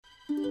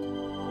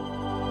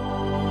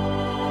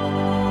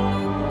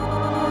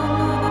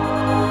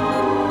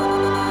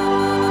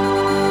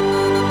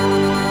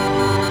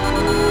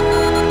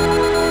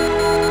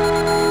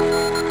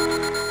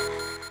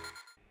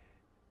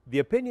The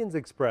opinions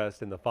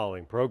expressed in the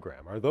following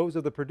program are those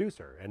of the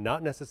producer and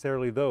not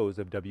necessarily those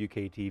of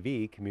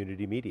WKTV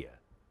Community Media.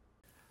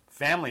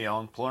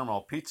 Family-owned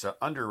Palermo Pizza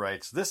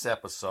underwrites this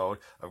episode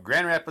of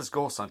Grand Rapids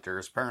Ghost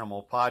Hunters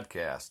Paranormal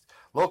Podcast,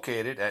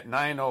 located at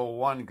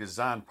 901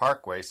 Gazan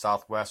Parkway,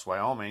 Southwest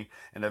Wyoming,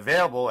 and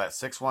available at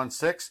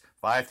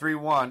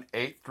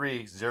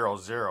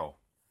 616-531-8300.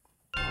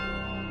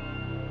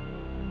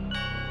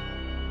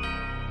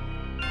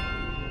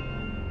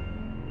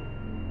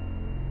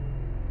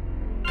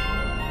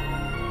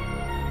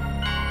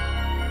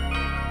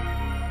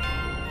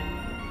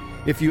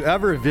 If you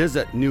ever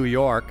visit New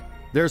York,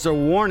 there's a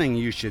warning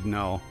you should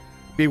know.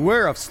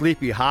 Beware of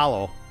Sleepy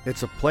Hollow.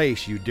 It's a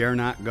place you dare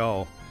not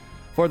go.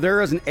 For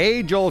there is an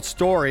age-old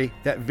story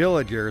that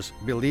villagers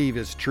believe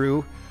is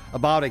true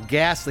about a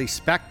ghastly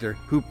specter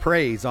who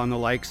preys on the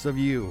likes of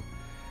you.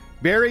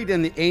 Buried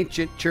in the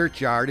ancient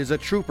churchyard is a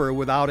trooper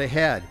without a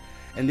head,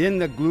 and in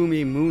the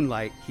gloomy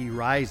moonlight he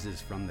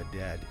rises from the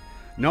dead.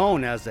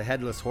 Known as the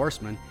Headless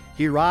Horseman,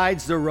 he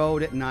rides the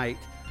road at night,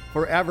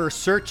 forever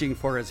searching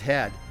for his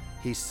head.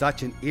 He's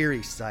such an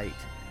eerie sight.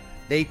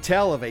 They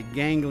tell of a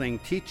gangling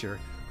teacher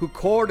who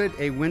courted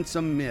a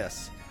winsome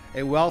miss,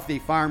 a wealthy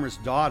farmer's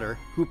daughter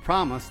who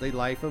promised a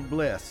life of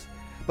bliss.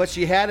 But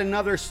she had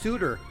another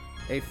suitor,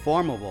 a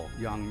formidable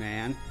young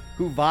man,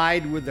 who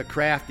vied with the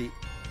crafty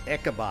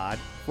Ichabod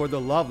for the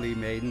lovely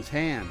maiden's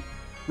hand.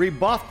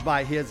 Rebuffed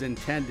by his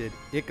intended,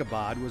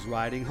 Ichabod was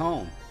riding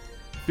home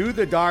through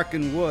the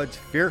darkened woods,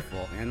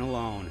 fearful and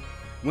alone,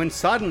 when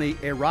suddenly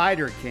a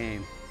rider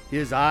came.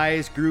 His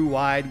eyes grew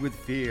wide with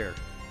fear.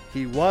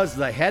 He was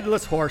the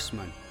Headless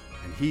Horseman,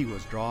 and he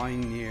was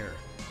drawing near.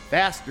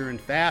 Faster and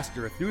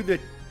faster through the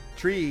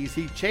trees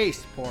he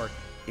chased poor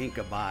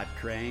Ichabod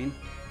Crane,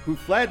 who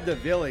fled the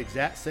village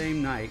that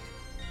same night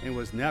and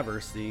was never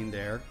seen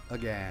there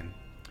again.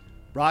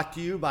 Brought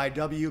to you by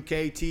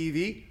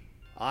WKTV,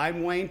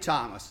 I'm Wayne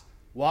Thomas.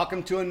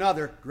 Welcome to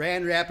another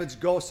Grand Rapids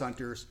Ghost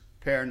Hunters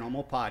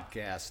Paranormal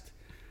Podcast.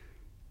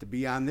 To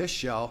be on this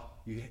show,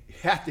 you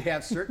have to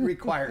have certain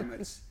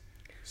requirements.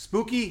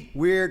 Spooky,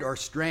 weird, or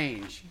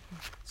strange.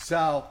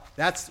 So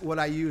that's what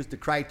I use the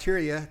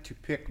criteria to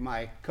pick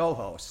my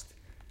co-host.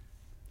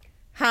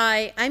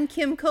 Hi, I'm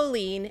Kim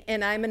Colleen,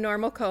 and I'm a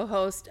normal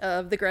co-host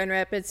of the Grand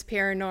Rapids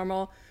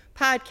Paranormal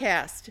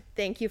Podcast.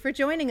 Thank you for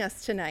joining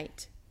us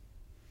tonight.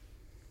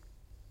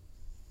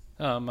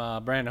 I'm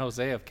Brandon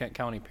Jose of Kent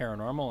County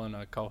Paranormal and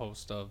a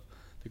co-host of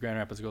the Grand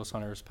Rapids Ghost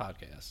Hunters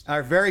Podcast.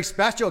 Our very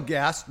special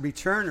guest,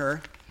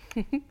 returner,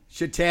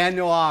 Shetan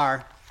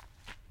Noir.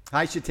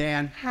 Hi,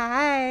 Shetan.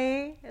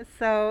 Hi.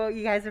 So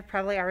you guys have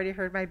probably already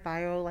heard my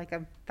bio like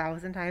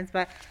 1,000 times,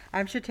 but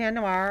I'm Shetan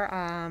Noir.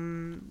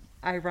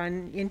 I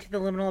run Into the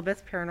Liminal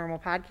Abyss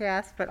Paranormal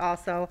Podcast, but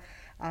also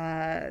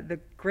the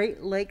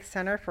Great Lakes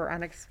Center for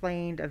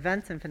Unexplained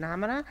Events and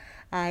Phenomena.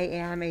 I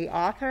am a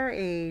author,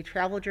 a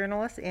travel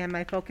journalist, and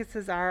my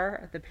focuses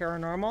are the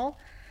paranormal,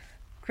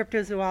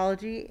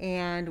 cryptozoology,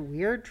 and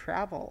weird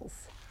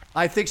travels.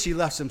 I think she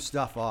left some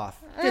stuff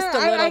off. Just a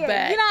little bit.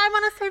 I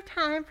want to save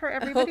time for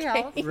everybody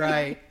else.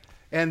 Right.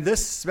 And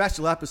this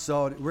special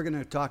episode, we're going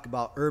to talk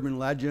about urban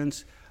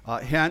legends,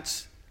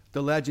 hence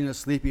the legend of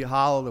Sleepy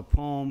Hollow, the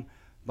poem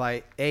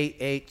by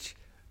A.H.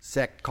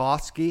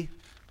 Sekowsky.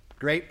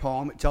 Great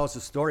poem. It tells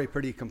the story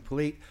pretty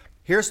complete.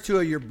 Here's two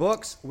of your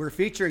books. We're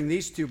featuring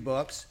these two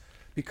books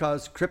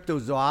because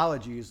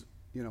cryptozoology is,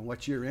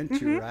 what you're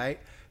into,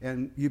 right?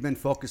 And you've been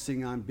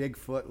focusing on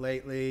Bigfoot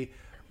lately,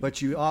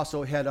 but you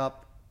also head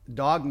up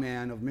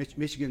Dogman of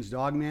Michigan's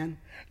Dogman?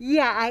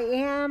 Yeah, I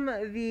am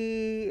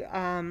the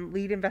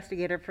lead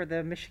investigator for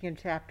the Michigan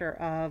chapter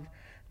of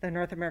the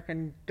North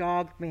American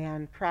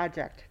Dogman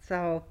Project.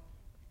 So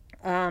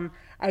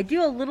I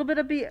do a little bit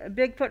of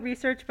Bigfoot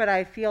research, but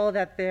I feel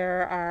that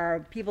there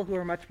are people who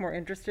are much more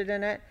interested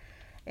in it.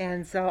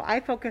 And so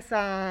I focus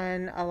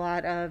on a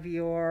lot of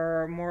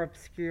your more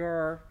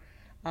obscure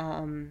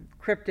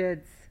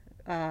cryptids,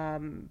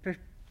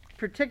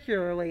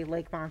 particularly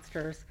lake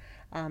monsters.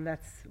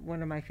 That's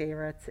one of my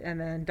favorites. And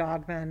then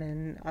dogmen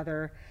and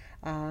other.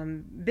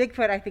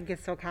 Bigfoot, I think, is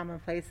so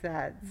commonplace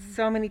that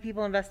so many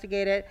people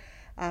investigate it.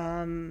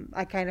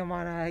 I kind of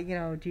want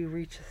to, do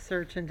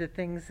research into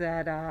things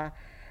that,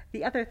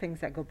 the other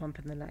things that go bump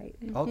in the night.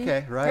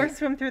 Okay, right. Or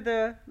swim through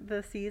the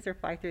seas or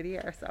fly through the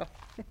air, so.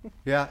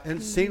 Yeah, and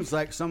it seems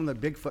like some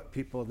of the Bigfoot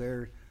people,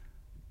 they're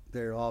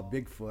all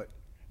Bigfoot.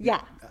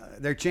 Yeah.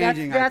 They're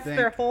changing, that's I think.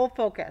 their whole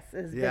focus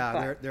is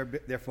Bigfoot. Yeah,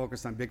 they're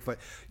focused on Bigfoot.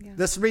 Yeah.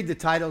 Let's read the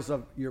titles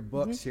of your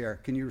books here.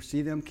 Can you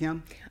see them,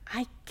 Kim?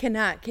 I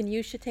cannot. Can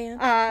you, Shetan?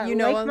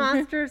 Lake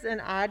Monsters and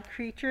Odd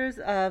Creatures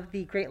of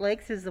the Great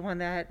Lakes is the one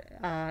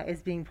that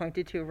is being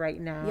pointed to right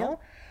now.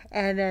 Yep.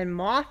 And then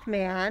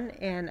Mothman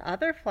and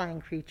Other Flying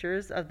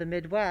Creatures of the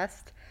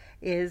Midwest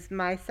is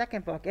my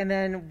second book. And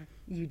then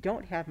you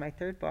don't have my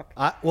third book.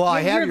 I have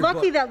You're your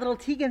lucky book. that little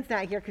Tegan's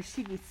not here because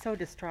she'd be so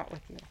distraught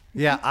with you.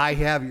 Yeah, I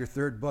have your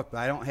third book, but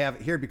I don't have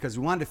it here because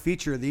we wanted to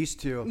feature these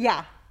two.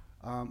 Yeah.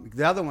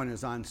 The other one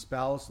is on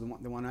spells, the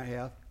one I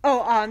have.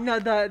 Oh, no,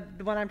 the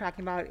one I'm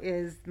talking about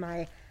is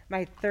my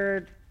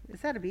third.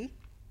 Is that a bee?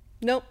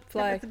 Nope,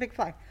 fly. It's a big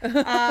fly. Big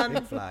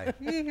fly.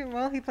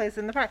 Well, he plays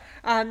in the part.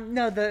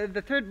 No,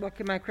 the third book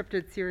in my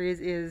cryptid series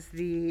is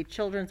the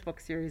children's book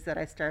series that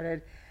I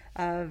started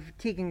of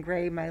Tegan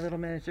Gray, my little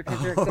miniature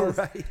picture. Goes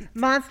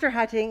monster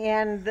hunting,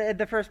 and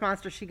the first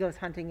monster she goes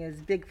hunting is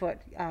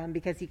Bigfoot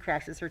because he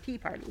crashes her tea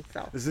party.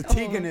 So The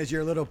Tegan is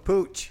your little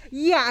pooch.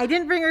 yeah, I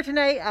didn't bring her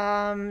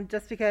tonight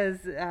just because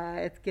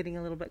it's getting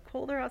a little bit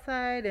colder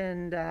outside,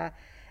 and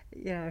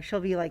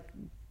she'll be like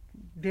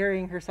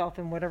burying herself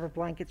in whatever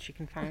blankets she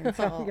can find.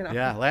 So,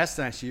 Yeah, last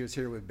time she was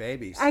here with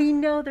babies. I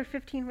know they're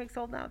 15 weeks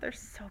old now. They're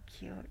so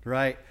cute.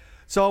 Right.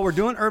 So we're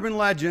doing urban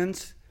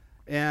legends,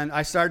 and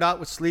I started out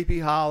with Sleepy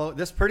Hollow.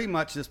 This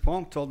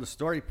poem told the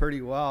story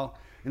pretty well.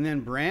 And then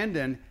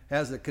Brandon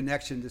has a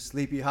connection to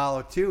Sleepy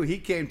Hollow too. He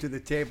came to the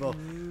table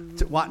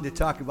wanting to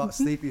talk about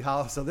Sleepy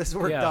Hollow, so this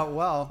worked out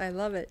well. I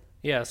love it.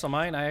 Yeah, so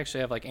mine, I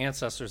actually have like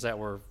ancestors that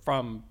were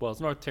from, well,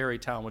 it's North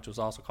Tarrytown, which was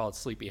also called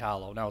Sleepy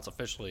Hollow. Now it's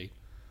officially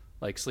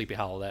like Sleepy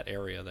Hollow, that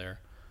area there.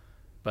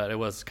 But it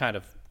was kind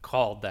of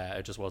called that.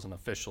 It just wasn't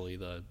officially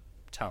the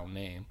town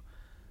name.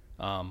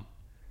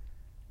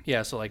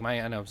 Yeah, so like my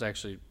aunt was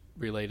actually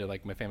related,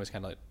 like my family's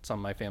kind of like, some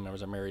of my family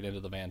members are married into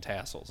the Van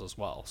Tassels as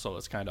well. So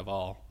it's kind of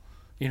all,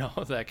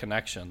 that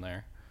connection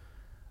there.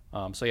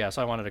 So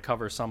I wanted to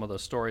cover some of the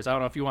stories. I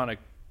don't know if you want to,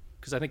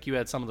 because I think you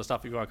had some of the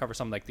stuff, you want to cover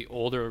some like the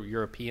older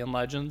European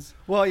legends.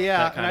 Well, yeah,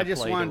 that and I kind of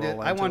just played a wanted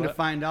role I into wanted to it.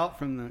 find out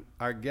from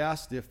our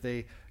guest if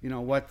they,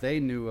 what they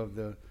knew of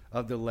the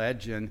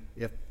legend,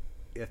 if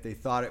they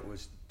thought it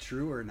was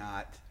true or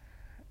not.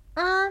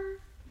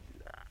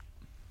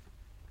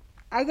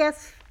 I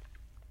guess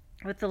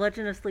with the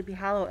Legend of Sleepy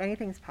Hollow,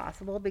 anything's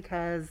possible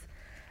because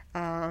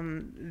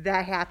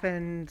that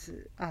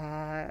happened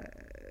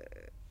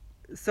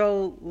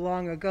so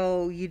long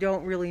ago. You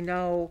don't really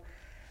know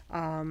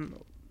the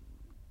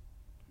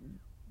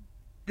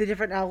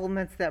different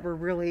elements that were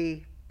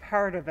really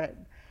part of it.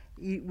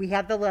 We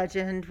have the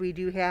legend. We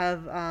do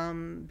have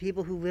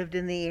people who lived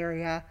in the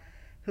area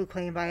who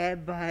claim by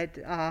it, but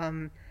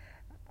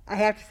I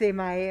have to say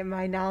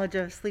my knowledge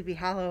of Sleepy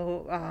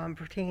Hollow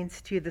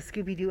pertains to the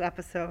Scooby-Doo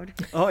episode.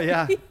 Oh,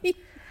 yeah.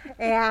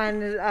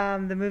 And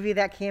the movie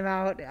that came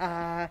out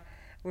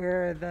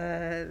where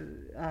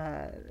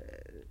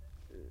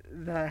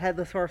the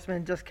headless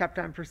horseman just kept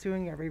on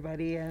pursuing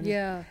everybody,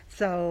 and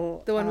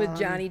so The one with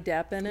Johnny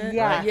Depp in it.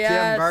 Yeah. Right,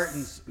 Yes. Tim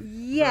Burton's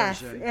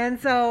version. and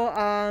so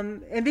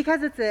and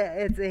because it's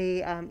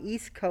a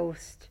East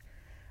Coast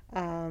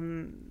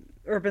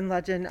urban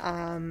legend,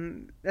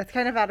 that's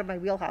kind of out of my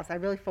wheelhouse. I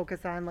really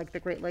focus on like the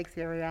Great Lakes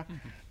area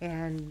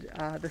and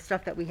the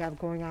stuff that we have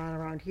going on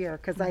around here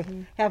because I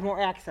have more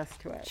access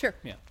to it. Sure.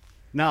 Yeah.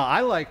 Now,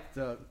 I like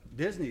the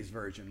Disney's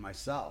version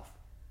myself,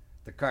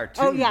 the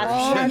cartoon Oh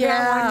yeah, version.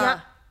 yeah.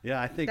 Yeah,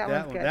 I think That that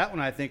one's one. good. That one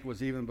I think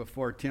was even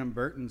before Tim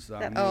Burton's.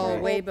 That- Oh,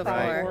 movie. way Old before.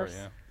 Star Or, Wars.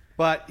 yeah.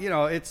 But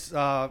it's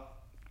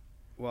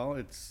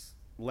it's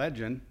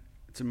legend.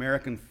 It's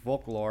American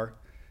folklore.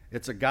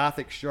 It's a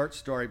Gothic short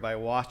story by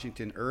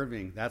Washington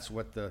Irving. That's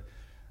what the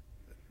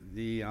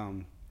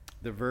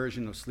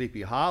version of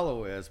Sleepy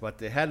Hollow is. But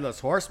the Headless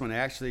Horseman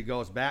actually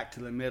goes back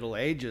to the Middle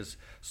Ages.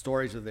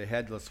 Stories of the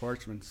Headless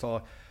Horseman.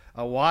 So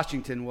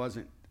Washington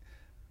wasn't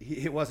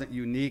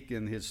unique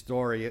in his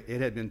story. It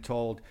had been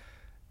told.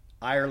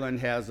 Ireland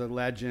has a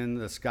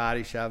legend, the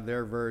Scottish have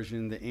their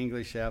version, the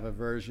English have a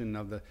version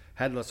of the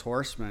Headless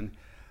Horseman.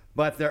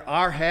 But there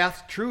are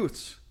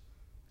half-truths,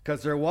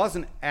 because there was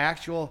an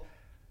actual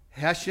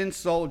Hessian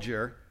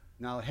soldier.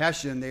 Now,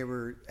 Hessian, they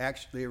were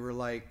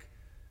like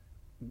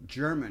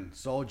German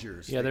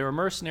soldiers. Yeah, they were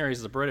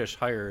mercenaries the British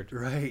hired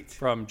Right.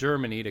 from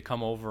Germany to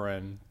come over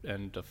and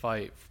to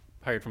fight,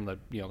 hired from the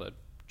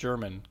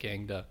German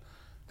gang to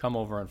come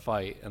over and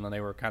fight, and then they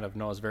were kind of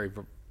known as very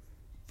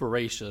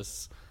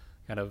voracious,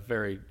 kind of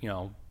very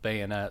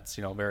bayonets,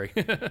 very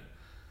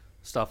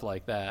stuff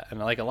like that. And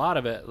like a lot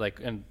of it, like,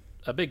 and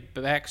a big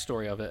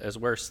backstory of it is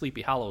where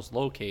Sleepy Hollow is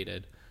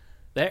located.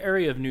 That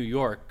area of New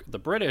York, the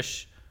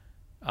British,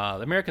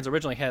 the Americans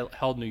originally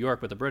held New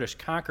York, but the British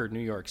conquered New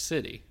York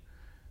City.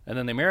 And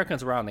then the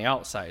Americans were on the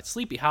outside.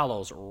 Sleepy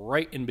Hollow's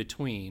right in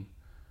between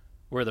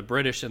where the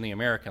British and the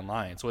American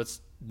line. So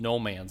it's no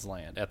man's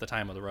land at the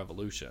time of the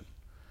Revolution.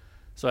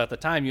 So at the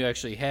time you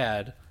actually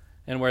had,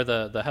 and where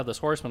the Headless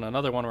Horseman,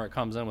 another one where it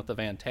comes in with the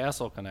Van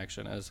Tassel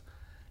connection, is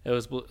it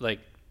was like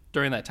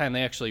during that time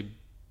they actually,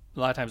 a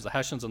lot of times the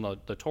Hessians and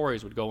the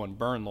Tories would go and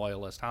burn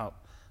loyalist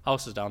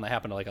houses down. That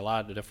happened to like a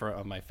lot of different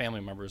of my family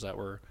members that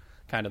were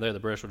kind of there. The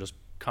British would just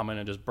come in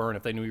and just burn.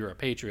 If they knew you were a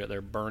patriot,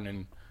 they're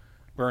burning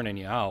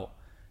you out.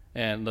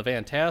 And the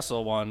Van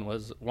Tassel one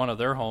was one of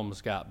their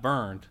homes got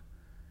burned,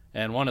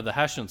 and one of the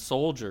Hessian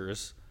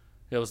soldiers,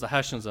 it was the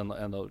Hessians and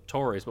the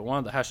Tories, but one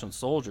of the Hessian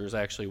soldiers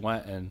actually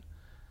went and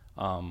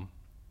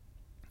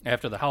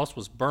after the house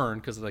was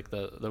burned, because like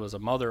there was a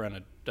mother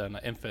and an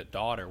infant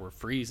daughter were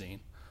freezing,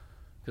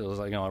 because it was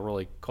like, a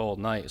really cold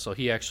night. So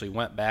he actually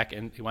went back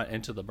and he went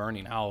into the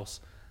burning house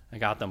and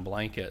got them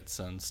blankets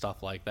and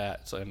stuff like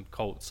that, and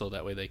coats, so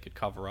that way they could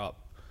cover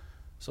up,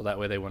 so that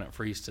way they wouldn't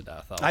freeze to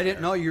death. I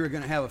didn't know you were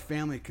going to have a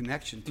family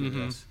connection to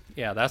this.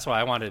 Yeah, that's why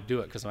I wanted to do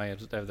it, because I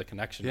have the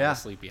connection to the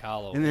Sleepy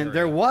Hollow. And then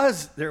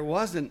area. there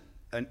was an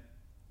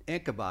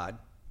Ichabod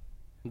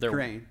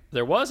crane.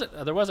 There was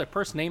a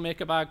person named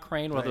Ichabod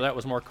Crane. Whether that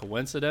was more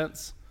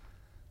coincidence,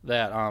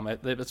 that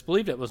it's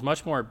believed it was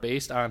much more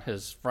based on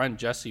his friend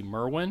Jesse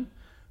Merwin,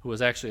 who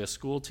was actually a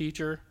school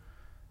teacher,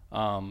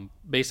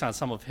 based on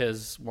some of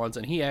his ones,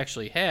 and he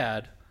actually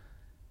had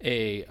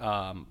a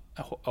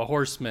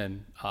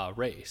horseman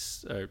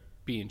race,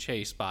 being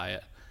chased by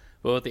it.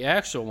 But what the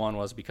actual one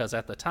was, because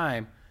at the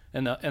time,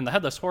 in the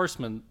Headless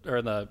Horseman,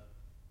 or the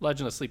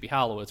Legend of Sleepy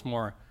Hollow,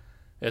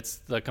 it's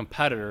the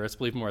competitor. It's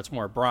believed it's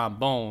more Brom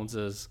Bones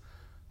is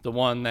the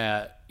one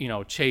that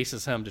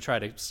chases him to try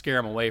to scare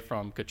him away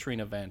from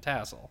Katrina Van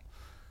Tassel.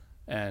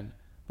 And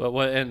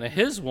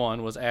his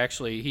one was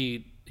actually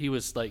he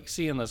was like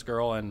seeing this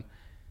girl, and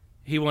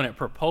he wouldn't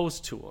propose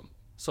to him.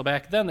 So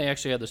back then they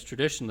actually had this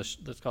tradition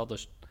that's called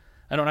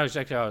I don't know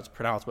exactly how it's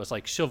pronounced, but it's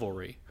like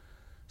chivalry.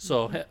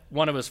 So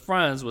one of his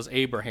friends was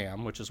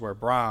Abraham, which is where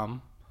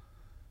Brom,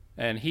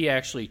 and he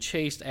actually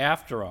chased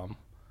after him,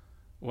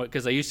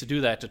 because they used to do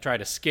that to try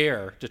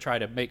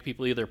to make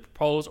people either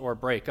propose or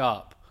break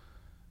up.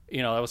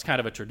 That was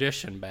kind of a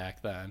tradition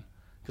back then.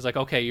 Because like,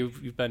 okay,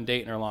 you've been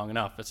dating her long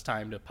enough, it's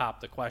time to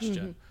pop the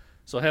question.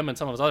 So him and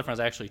some of his other friends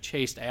actually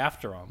chased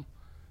after him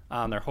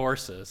on their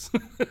horses.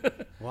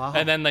 Wow.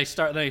 And then they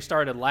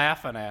started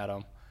laughing at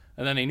him,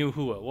 and then they knew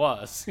who it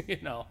was,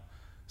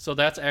 So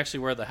that's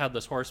actually where the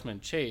Headless Horseman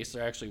chase,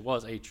 there actually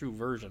was a true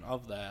version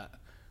of that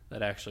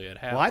actually had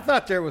happened. Well, I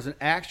thought there was an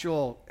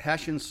actual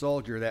Hessian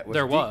soldier that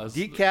was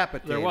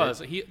decapitated. There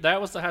was. That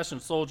was the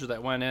Hessian soldier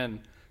that went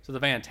in to the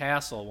Van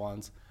Tassel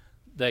ones.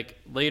 Like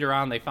later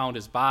on, they found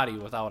his body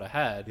without a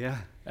head. Yeah.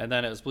 And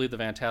then it was believed the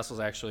Van Tassels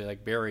actually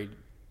buried,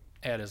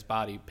 had his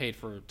body, paid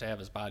to have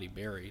his body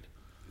buried,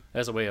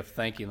 as a way of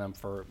thanking him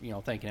for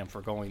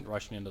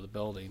rushing into the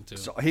building to.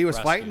 So he was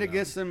fighting them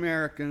against the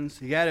Americans.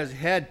 He had his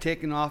head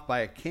taken off by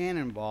a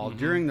cannonball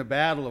during the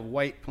Battle of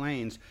White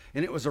Plains,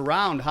 and it was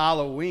around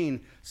Halloween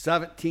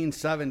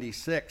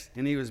 1776,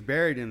 and he was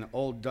buried in the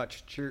old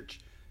Dutch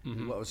church,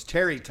 what was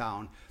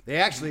Terrytown. They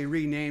actually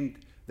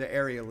renamed the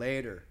area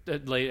later.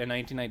 Late in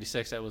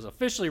 1996, it was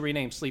officially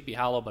renamed Sleepy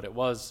Hollow, but it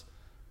was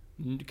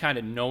kind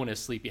of known as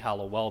Sleepy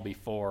Hollow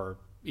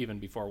even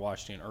before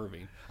Washington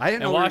Irving. I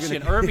didn't know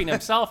Washington Irving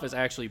himself is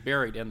actually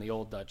buried in the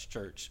old Dutch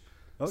church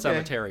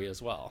cemetery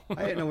as well.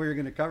 I didn't know we were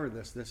going to cover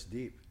this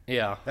deep.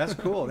 Yeah, that's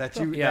cool. That's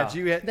you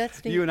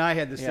and I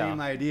had the same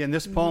idea, and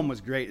this poem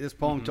was great. This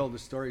poem told the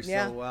story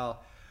so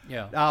well.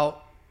 Yeah.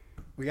 Now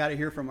we got to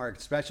hear from our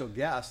special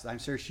guest. I'm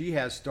sure she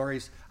has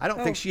stories. I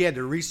don't think she had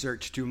to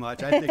research too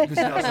much. I think this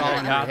was all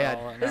in her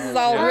head. This is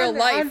all real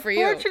life for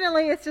you.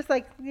 Unfortunately, it's just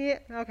like,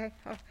 okay.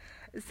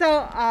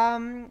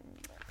 So,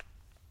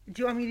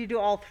 do you want me to do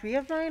all three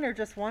of mine or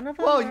just one of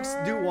them? Well, you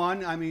do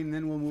one. I mean,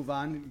 then we'll move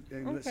on.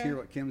 Let's hear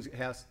what Kim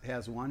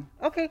has one.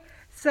 Okay.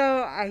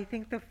 So I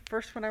think the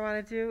first one I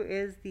want to do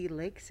is the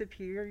Lake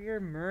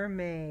Superior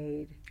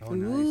Mermaid. Oh,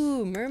 nice.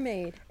 Ooh,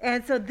 mermaid.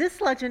 And so this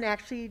legend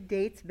actually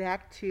dates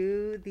back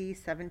to the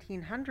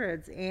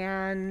 1700s.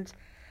 And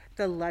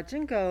the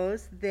legend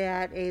goes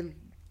that a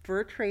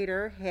fur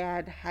trader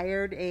had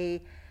hired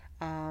a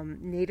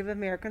Native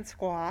American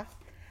squaw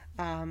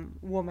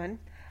woman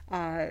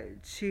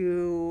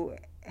to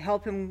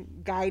help him,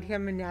 guide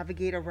him, and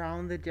navigate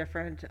around the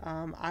different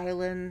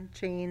island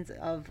chains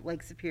of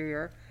Lake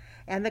Superior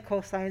and the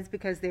coastlines,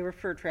 because they were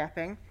fur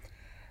trapping.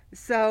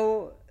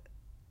 So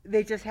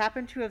they just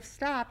happened to have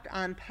stopped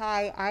on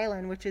Pie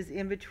Island, which is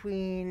in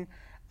between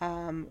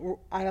Isle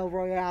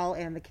Royale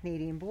and the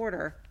Canadian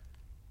border.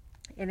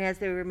 And as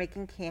they were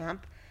making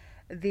camp,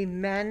 the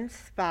men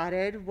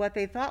spotted what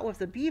they thought was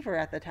a beaver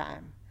at the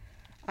time.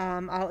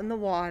 Out in the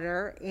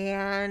water,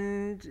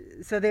 and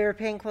so they were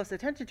paying close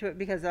attention to it,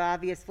 because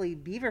obviously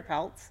beaver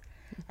pelts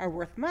are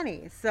worth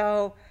money.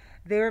 So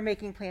they were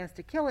making plans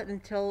to kill it,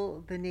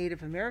 until the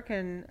Native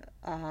American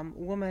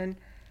woman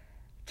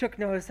took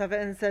notice of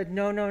it and said,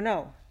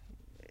 no.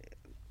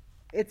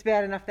 It's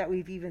bad enough that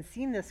we've even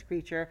seen this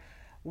creature.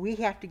 We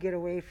have to get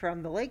away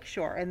from the lake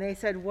shore. And they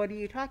said, what are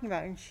you talking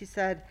about? And she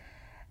said,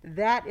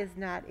 that is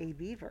not a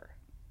beaver.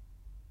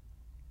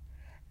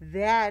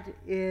 That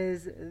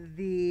is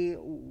the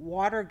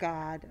water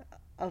god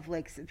of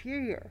Lake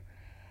Superior.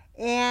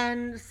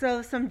 And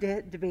so some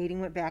debating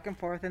went back and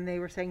forth, and they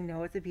were saying,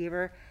 no, it's a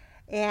beaver.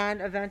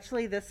 And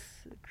eventually this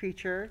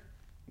creature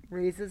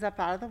raises up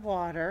out of the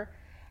water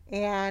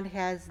and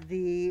has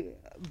the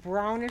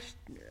brownish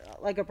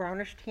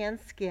tan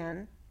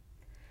skin,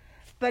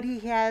 but he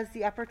has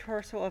the upper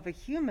torso of a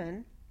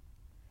human,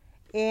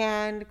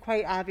 and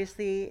quite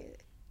obviously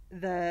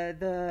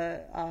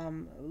the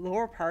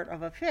lower part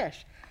of a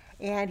fish.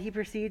 And he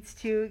proceeds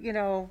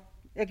to,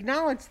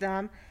 acknowledge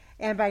them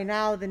And by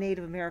now, the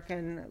Native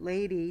American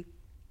lady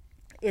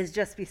is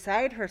just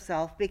beside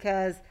herself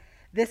because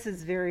this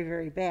is very,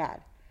 very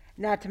bad.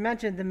 Not to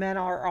mention the men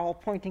are all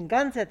pointing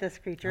guns at this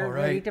creature, All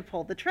ready right. to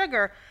pull the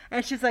trigger.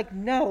 And she's like,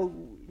 no,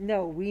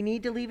 we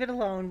need to leave it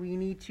alone. We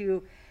need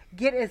to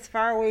get as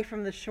far away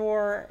from the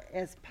shore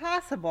as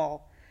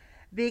possible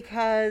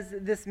because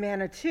this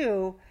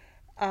Manitou,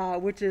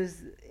 which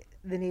is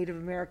the Native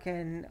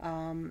American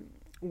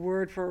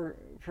word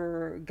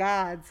for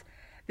gods,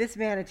 this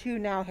Manitou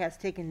now has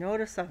taken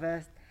notice of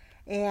us,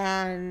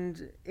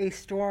 and a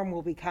storm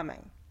will be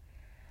coming.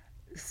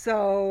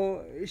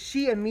 So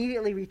she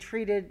immediately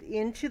retreated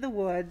into the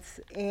woods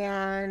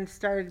and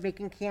started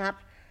making camp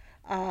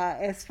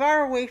as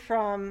far away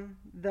from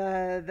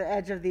the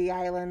edge of the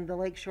island, the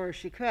lake shore, as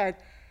she could.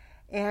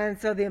 And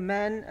so the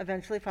men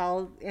eventually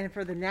followed, and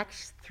for the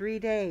next 3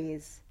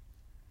 days,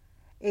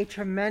 a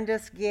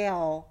tremendous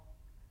gale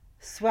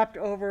swept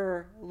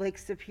over Lake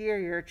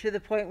Superior to the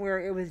point where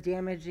it was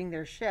damaging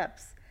their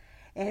ships.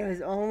 And it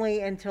was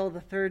only until the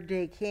third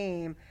day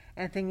came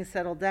and things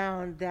settled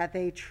down that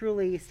they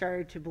truly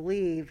started to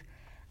believe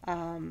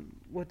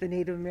what the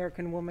Native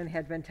American woman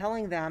had been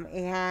telling them,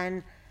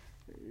 and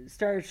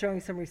started showing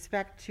some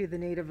respect to the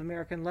Native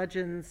American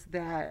legends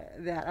that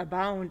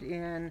abound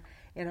in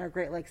our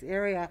Great Lakes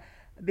area,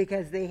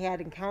 because they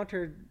had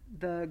encountered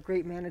the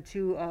Great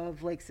Manitou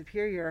of Lake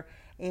Superior,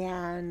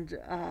 and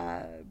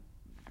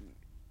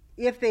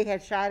if they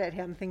had shot at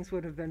him, things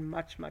would have been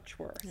much, much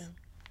worse. Yeah.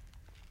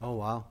 Oh,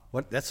 wow.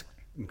 That's an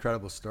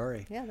incredible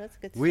story. Yeah, that's a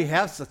good We story.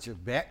 have such a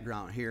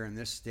background here in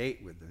this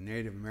state with the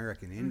Native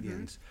American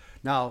Indians.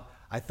 Now,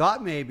 I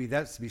thought maybe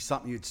that'd be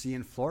something you'd see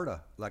in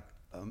Florida, like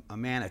a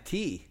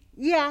manatee.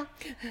 Yeah.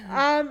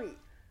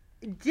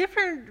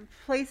 Different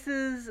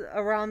places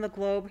around the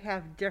globe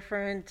have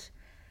different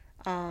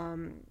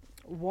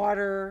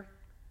water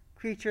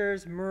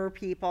creatures, mer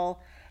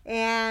people.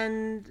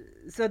 And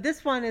so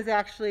this one is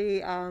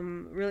actually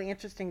really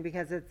interesting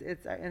because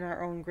it's in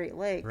our own Great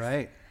Lakes.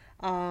 Right.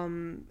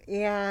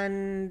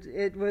 And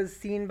it was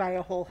seen by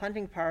a whole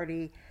hunting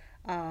party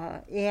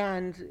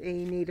and a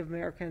Native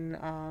American,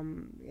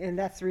 and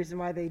that's the reason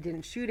why they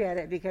didn't shoot at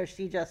it, because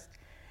she just,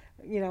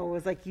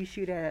 was like, you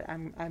shoot at it,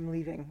 I'm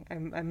leaving.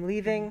 I'm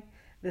leaving.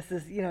 This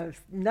is,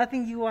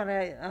 nothing you want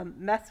to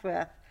mess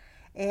with.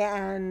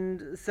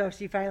 And so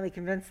she finally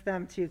convinced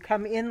them to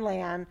come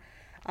inland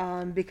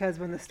because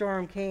when the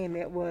storm came,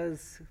 it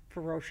was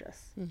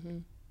ferocious.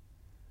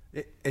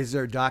 Is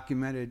there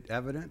documented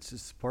evidence to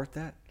support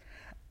that?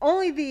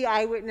 Only the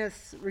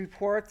eyewitness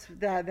reports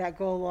that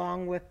go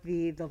along with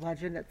the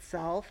legend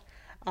itself.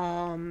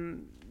 The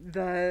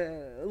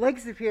Lake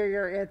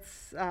Superior,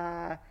 it's,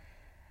 I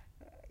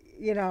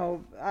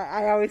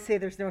always say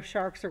there's no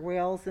sharks or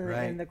whales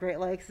in the Great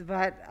Lakes,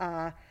 but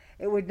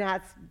it would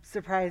not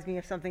surprise me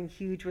if something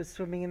huge was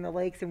swimming in the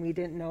lakes and we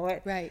didn't know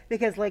it. Right.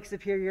 Because Lake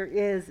Superior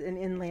is an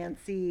inland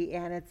sea,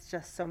 and it's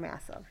just so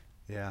massive.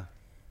 Yeah.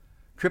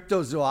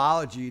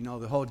 Cryptozoology,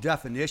 the whole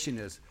definition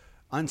is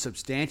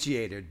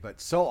unsubstantiated,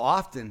 but so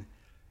often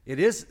it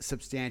is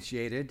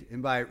substantiated,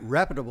 and by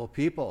reputable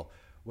people,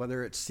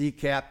 whether it's sea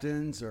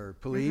captains or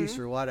police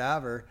or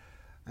whatever,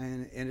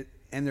 and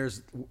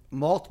there's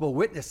multiple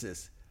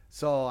witnesses.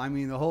 So,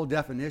 the whole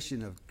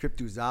definition of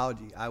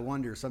cryptozoology, I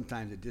wonder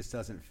sometimes it just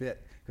doesn't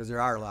fit because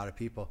there are a lot of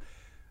people.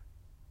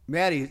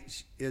 Maddie,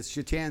 is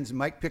Shetan's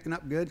mic picking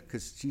up good?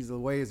 Because she's a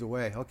ways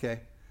away.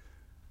 Okay.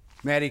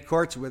 Maddie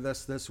Court's with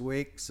us this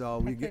week, so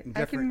we get different.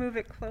 I can move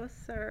it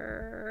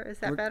closer. Is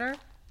that better?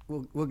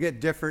 We'll get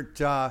different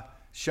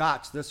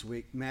shots this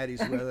week.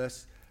 Maddie's with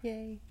us.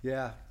 Yay.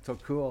 Yeah, so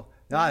cool.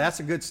 No, that's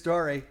a good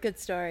story. Good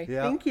story.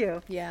 Yeah. Thank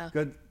you. Yeah.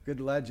 Good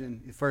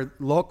legend for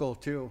local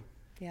too.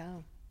 Yeah.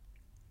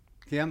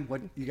 Kim,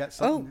 what you got?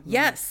 Something? Oh,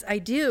 yes, I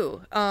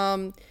do.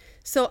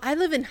 So I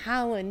live in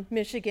Holland,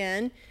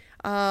 Michigan,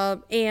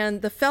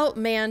 and the Felt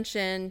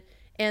Mansion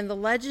and the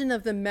legend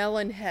of the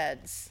melon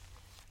heads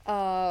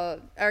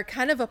are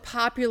kind of a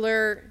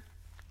popular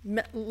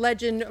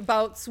legend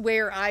about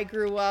where I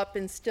grew up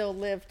and still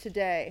live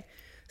today.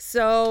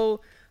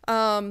 So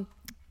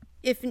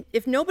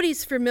if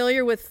nobody's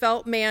familiar with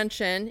Felt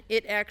Mansion,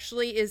 it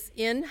actually is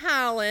in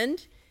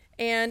Holland.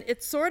 And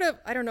it's sort of,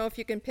 I don't know if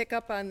you can pick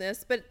up on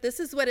this, but this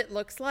is what it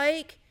looks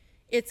like.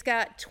 It's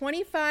got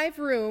 25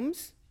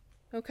 rooms,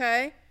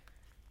 okay,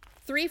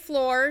 3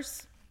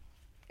 floors,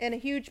 and a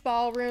huge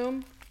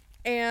ballroom,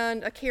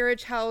 and a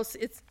carriage house.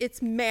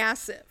 It's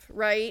massive,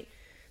 right?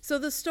 So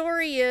the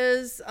story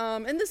is,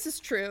 and this is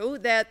true,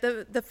 that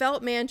the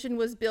Felt Mansion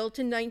was built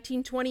in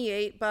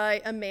 1928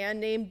 by a man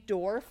named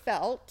Dor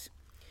Felt,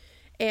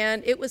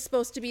 and it was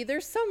supposed to be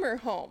their summer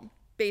home,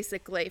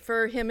 basically,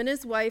 for him and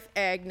his wife,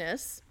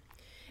 Agnes.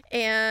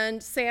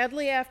 And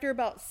sadly, after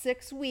about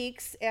 6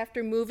 weeks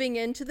after moving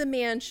into the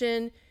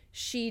mansion,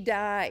 she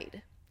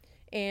died.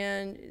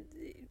 And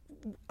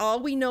all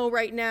we know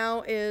right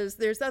now is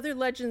there's other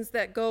legends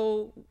that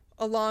go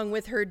along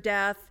with her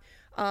death,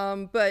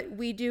 but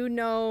we do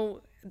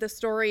know the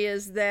story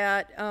is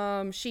that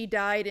she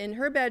died in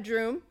her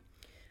bedroom.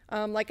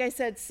 Like I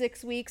said,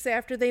 6 weeks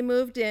after they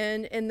moved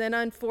in, and then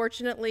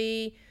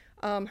unfortunately,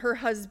 her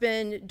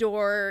husband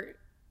Dor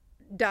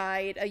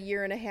died a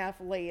year and a half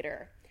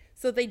later.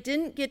 So they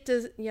didn't get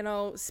to,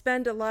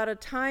 spend a lot of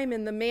time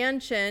in the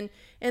mansion,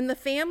 and the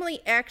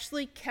family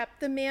actually kept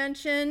the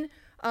mansion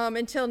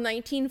until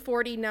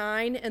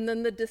 1949, and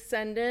then the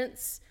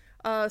descendants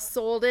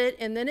sold it,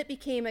 and then it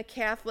became a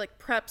Catholic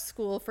prep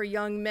school for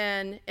young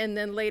men, and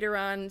then later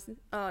on,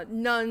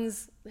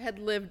 nuns had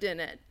lived in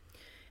it.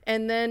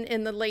 And then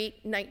in the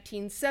late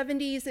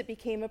 1970s, it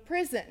became a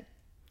prison.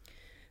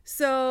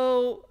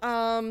 So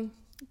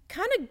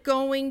kind of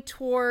going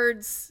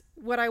towards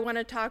what I want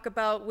to talk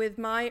about with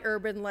my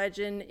urban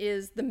legend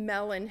is the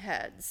melon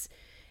heads.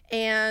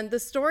 And the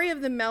story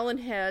of the melon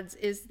heads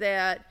is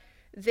that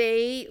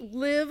they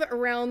live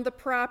around the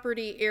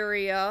property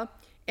area,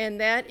 and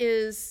that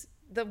is,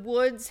 the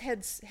woods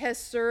has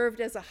served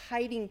as a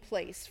hiding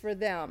place for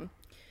them.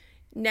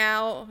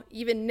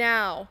 Even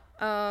now,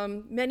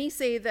 many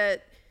say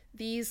that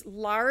these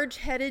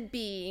large-headed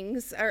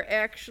beings are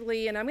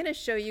actually, and I'm going to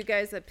show you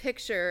guys a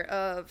picture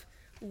of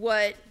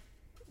what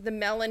the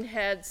melon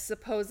heads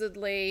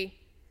supposedly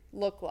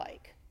look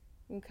like.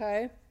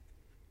 Okay?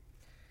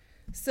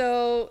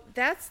 So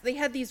they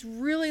had these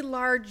really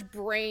large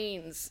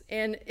brains,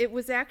 and it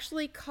was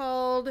actually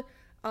called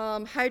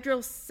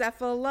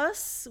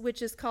hydrocephalus,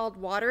 which is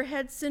called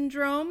waterhead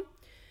syndrome.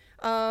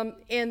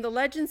 And the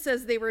legend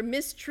says they were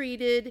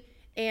mistreated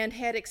and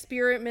had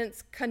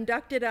experiments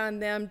conducted on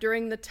them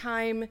during the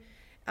time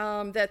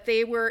that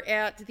they were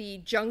at the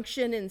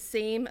Junction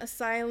Insane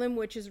Asylum,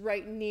 which is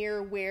right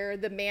near where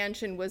the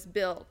mansion was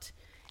built.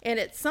 And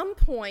at some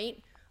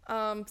point,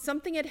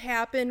 something had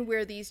happened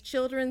where these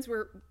children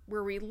were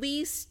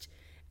released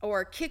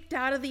or kicked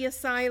out of the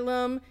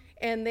asylum,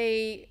 and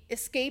they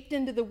escaped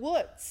into the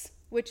woods,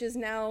 which is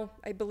now,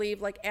 I believe,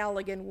 like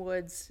Allegan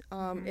Woods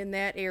in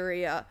that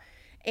area.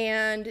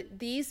 And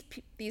these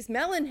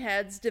melon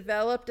heads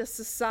developed a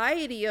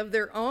society of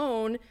their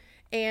own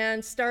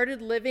and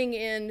started living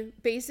in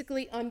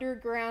basically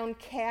underground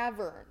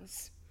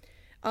caverns.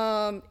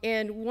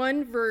 And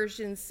one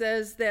version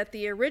says that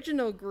the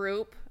original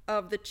group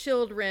of the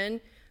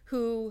children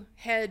who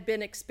had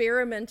been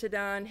experimented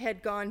on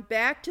had gone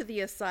back to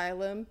the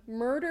asylum,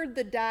 murdered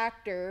the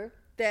doctor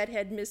that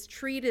had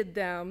mistreated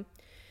them,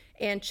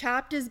 and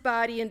chopped his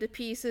body into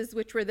pieces,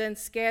 which were then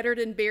scattered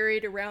and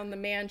buried around the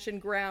mansion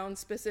grounds,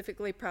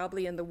 specifically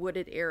probably in the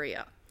wooded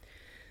area.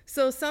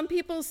 So some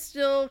people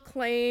still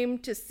claim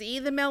to see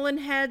the melon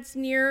heads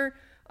near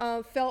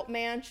Felt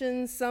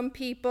mansions. Some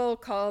people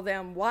call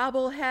them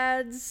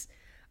wobbleheads.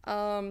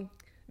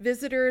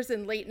 Visitors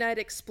and late-night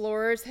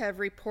explorers have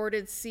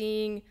reported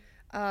seeing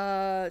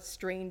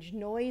strange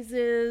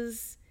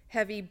noises,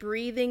 heavy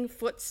breathing,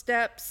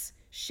 footsteps,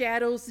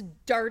 shadows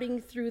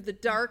darting through the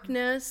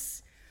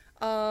darkness.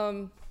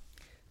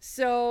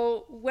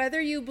 So whether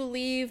you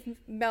believe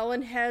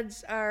melon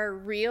heads are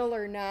real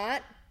or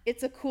not,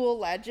 it's a cool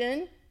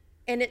legend,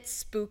 and it's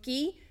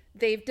spooky.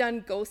 They've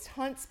done ghost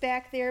hunts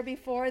back there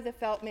before, the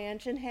Felt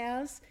Mansion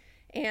has,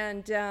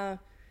 and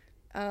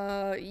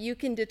you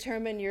can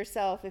determine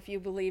yourself if you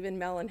believe in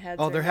melon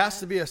heads or there not. has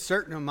to be a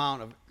certain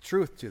amount of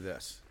truth to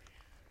this.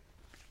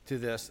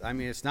 I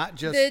mean, it's not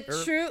just...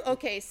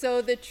 Okay,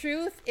 so the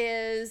truth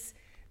is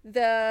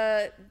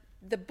the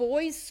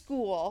boys'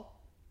 school,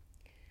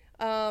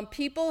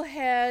 people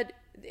had...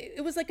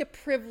 It was like a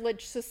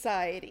privileged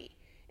society,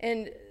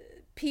 and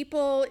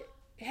people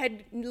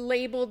had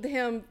labeled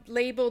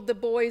the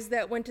boys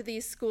that went to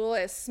these school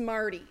as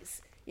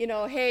smarties.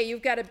 Hey,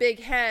 you've got a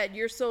big head,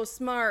 you're so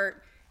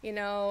smart,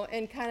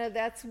 and kind of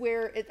that's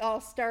where it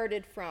all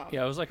started from.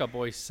 Yeah, it was like a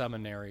boys'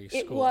 seminary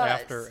school. It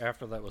was.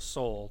 After that was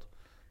sold.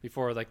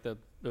 Before, I think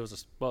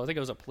it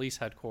was a police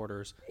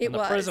headquarters. And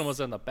the prison was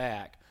in the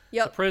back.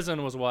 Yep. The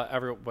prison was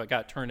what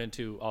got turned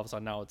into, all of a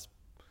sudden now it's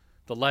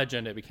the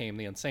legend, it became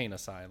the insane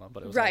asylum,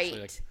 but it was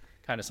actually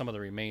kind of some of the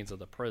remains of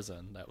the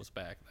prison that was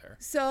back there.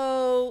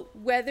 So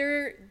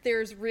whether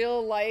there's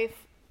real life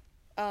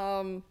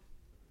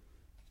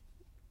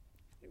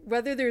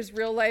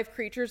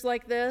creatures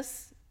like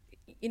this,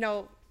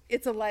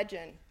 it's a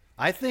legend.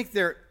 I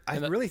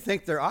really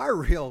think there are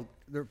real.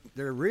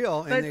 They're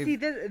real. But see,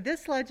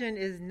 this legend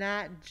is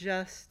not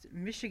just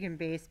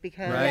Michigan-based,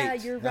 because Yeah,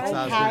 you're That's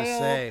right. what I was gonna Ohio,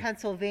 say.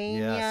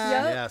 Pennsylvania,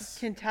 Yes.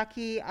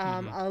 Kentucky,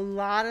 a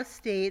lot of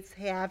states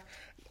have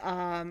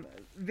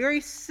very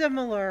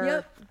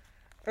similar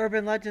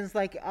urban legends.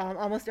 Like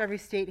almost every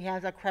state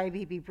has a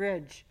Crybaby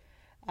Bridge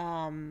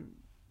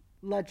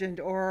legend,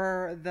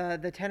 or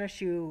the tennis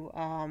shoe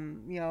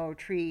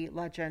tree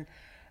legend.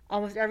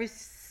 Almost every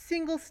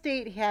single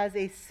state has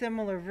a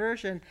similar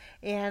version,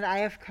 and I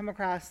have come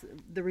across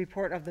the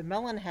report of the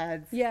melon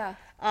heads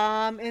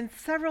in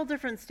several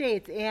different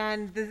states,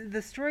 and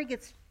the story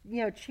gets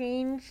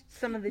changed,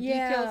 some of the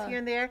details here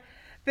and there,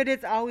 but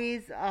it's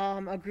always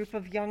a group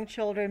of young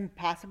children,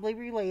 possibly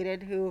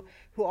related, who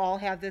all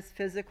have this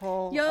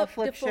physical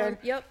affliction,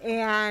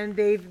 and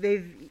they've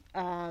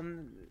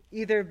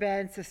either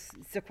been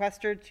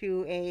sequestered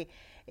to a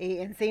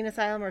insane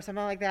asylum or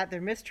something like that. They're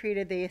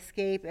mistreated, they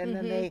escape, and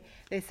then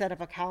they set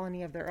up a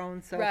colony of their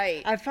own. So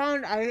Right.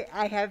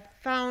 I have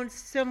found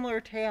similar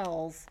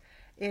tales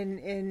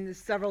in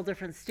several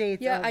different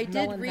states. Yeah, of I did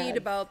melon read heads.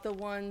 about the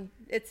one.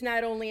 It's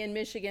not only in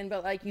Michigan,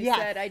 but like you Yes.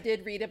 said, I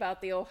did read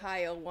about the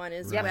Ohio one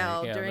as Right.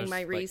 well Yeah, during there's, my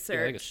like, I think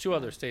research. it's 2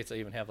 other states that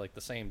even have like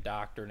the same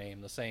doctor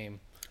name, the same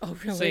Oh,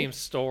 really? same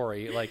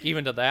story, like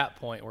even to that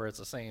point where it's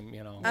the same,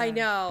 I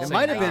know. It Same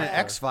might have been an doctor.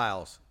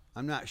 X-Files.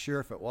 I'm not sure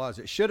if it was.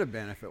 It should have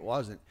been if it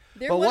wasn't.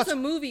 There But was what's- a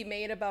movie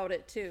made about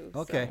it too.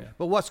 Okay. So.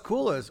 But what's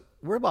cool is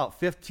we're about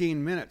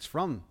 15 minutes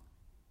from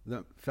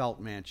the Felt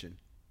Mansion.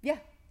 Yeah.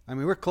 I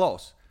mean, we're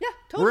close. Yeah,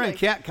 We're in totally.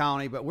 Kent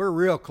County, but we're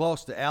real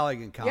close to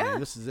Allegan County. Yeah,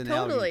 This is in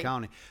totally. Allegan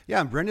County.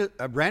 Yeah, and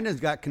Brandon's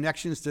got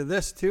connections to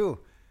this too.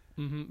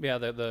 Yeah,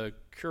 the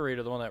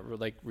curator, the one that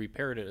like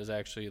repaired it, is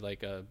actually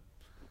like a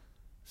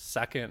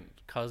second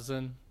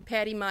cousin.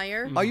 Patty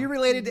Meyer. Oh, you're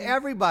related to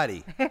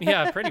everybody.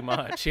 Yeah, pretty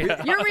much.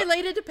 Yeah. You're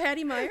related to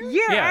Patty Meyer?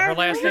 Yeah, her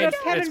last name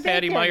Kevin it's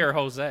Patty Bacon. Meyer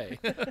Jose.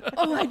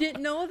 Oh, I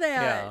didn't know that.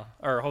 Yeah,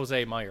 or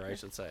Jose Meyer, I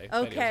should say.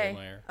 Patty Okay. Jose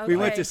Meyer. Okay. We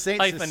went to St.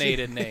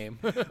 Hyphenated name.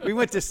 We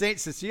went to St.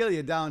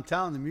 Cecilia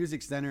downtown, the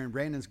music center, and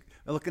Brandon's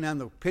looking on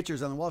the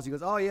pictures on the walls. He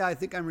goes, "Oh yeah, I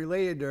think I'm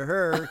related to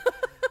her."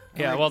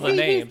 Yeah, well, the See,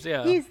 names, he's,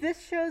 yeah. He's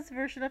this show's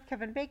version of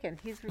Kevin Bacon.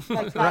 He's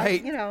like,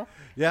 Right.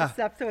 Yeah.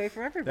 steps away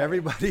from everybody.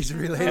 Everybody's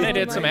related. And I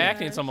did Oh some my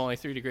acting, gosh. so I'm only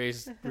 3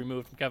 degrees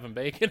removed from Kevin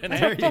Bacon and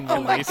acting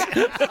movies.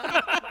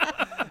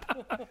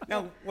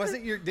 Now,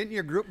 didn't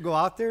your group go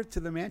out there to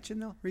the mansion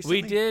though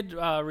recently? We did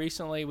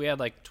recently. We had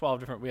like 12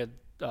 different. We had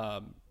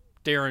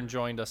Darren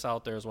joined us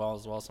out there as well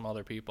as some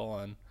other people,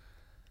 and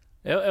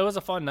it was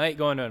a fun night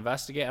going to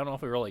investigate. I don't know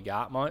if we really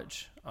got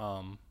much.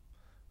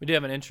 We did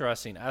have an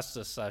interesting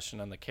Estes session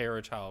in the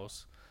carriage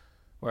house,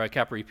 where I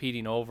kept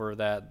repeating over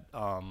that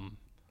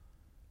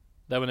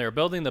that when they were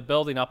building the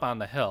building up on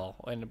the hill,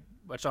 and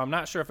which I'm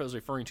not sure if it was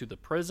referring to the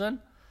prison,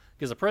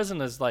 because the prison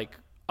is like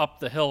up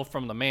the hill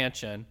from the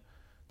mansion.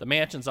 The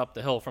mansion's up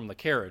the hill from the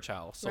carriage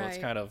house, so it's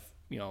Right. kind of,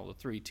 the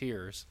 3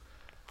 tiers.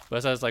 But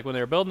it says like when they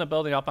were building the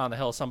building up on the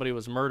hill, somebody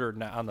was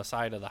murdered on the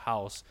side of the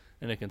house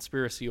in a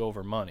conspiracy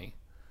over money.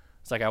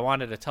 It's like I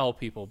wanted to tell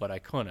people, but I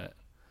couldn't.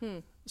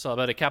 So,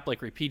 but it kept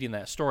like repeating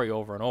that story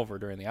over and over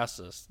during the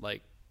Estes,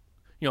 like,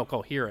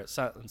 coherent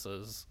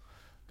sentences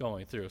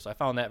going through. So I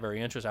found that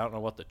very interesting. I don't know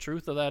what the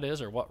truth of that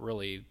is or what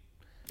really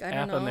I don't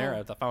happened there.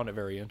 know. I found it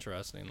very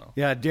interesting though.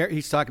 Yeah,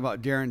 he's talking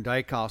about Darren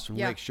Dykehouse from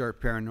Yeah. Lakeshore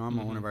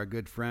Paranormal, one of our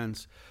good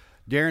friends.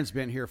 Darren's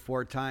been here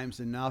 4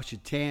 times, and now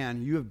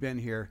Shetan, you have been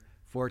here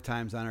 4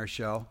 times on our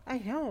show. I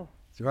know.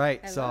 That's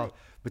right. love So it.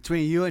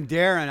 between you and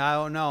Darren, I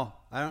don't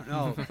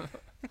know.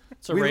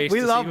 It's a We- race we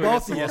to love see who gets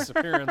both the of you. most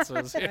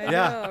appearances. Yeah.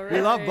 Yeah, know,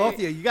 we love right? both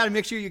of you. You got to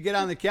make sure you get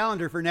on the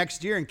calendar for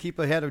next year and keep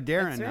ahead of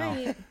Darren That's now.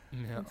 right. Yeah.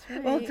 That's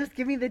Well, right. just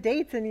give me the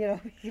dates and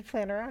you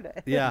plan around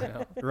it.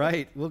 Yeah,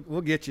 right.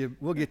 We'll get you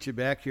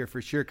back here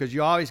for sure because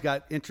you always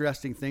got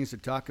interesting things to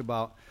talk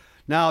about.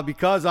 Now,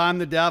 because I'm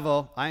the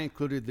devil, I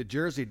included the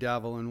Jersey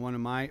Devil in one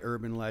of my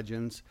urban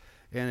legends,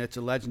 and it's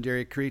a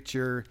legendary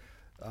creature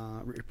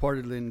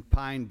reported in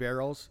Pine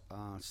Barrels,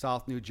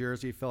 South New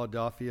Jersey,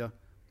 Philadelphia.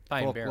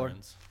 Pine folklore.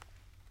 Barrens.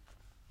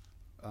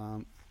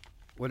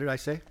 What did I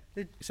say?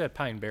 You said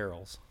Pine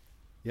Barrels.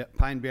 Yeah,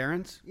 Pine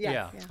Barrens.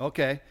 Yes. Yeah.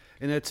 Okay,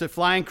 and it's a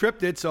flying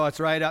cryptid, so it's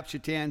right up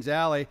Shetan's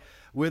alley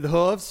with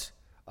hooves.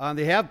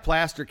 They have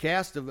plaster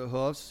cast of the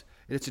hooves.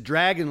 It's a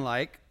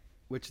dragon-like,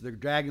 which the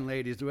dragon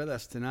lady is with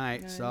us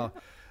tonight. So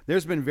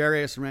there's been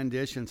various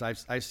renditions.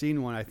 I've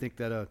seen one. I think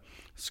that a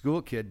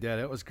school kid did.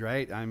 It was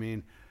great. I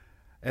mean,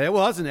 it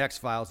was an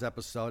X-Files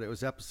episode. It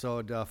was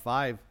episode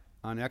 5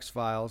 on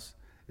X-Files.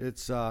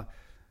 It's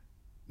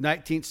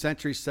 19th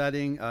century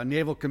setting. A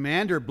naval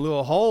commander blew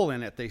a hole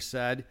in it, they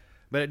said,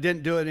 but it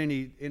didn't do it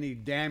any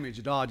damage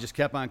at all. It just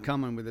kept on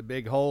coming with a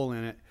big hole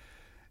in it.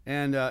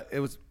 And it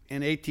was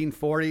in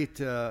 1840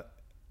 to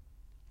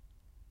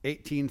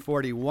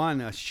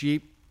 1841,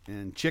 sheep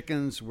and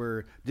chickens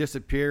were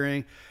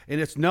disappearing,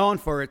 and it's known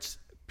for its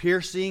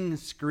piercing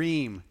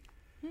scream.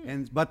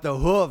 But the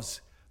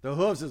hooves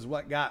is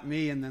what got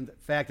me, and then the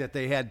fact that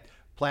they had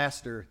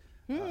plaster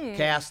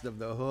cast of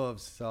the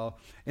hooves. So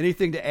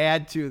anything to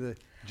add to the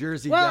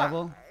Jersey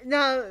Devil?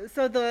 No,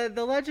 so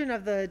the legend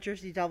of the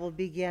Jersey Devil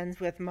begins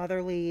with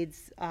Mother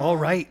Leeds. Oh,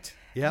 right.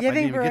 Yeah, I didn't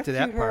Giving even birth get to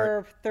that part.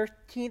 her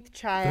 13th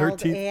child.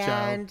 13th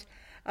child. And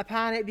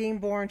upon it being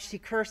born, she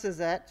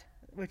curses it,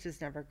 which is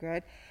never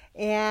good.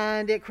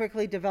 And it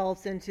quickly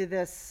develops into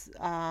this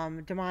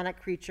demonic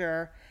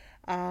creature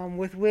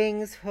with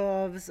wings,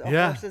 hooves, a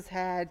Yeah. horse's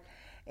head.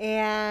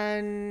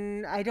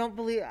 And I don't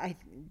believe,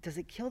 does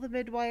it kill the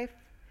midwife?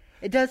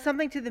 It does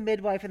something to the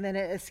midwife, and then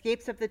it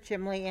escapes up the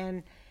chimney.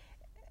 And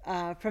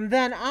from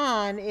then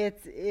on,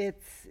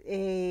 it's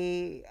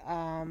a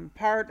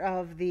part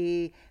of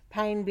the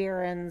Pine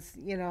Barrens,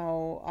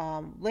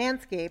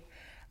 landscape,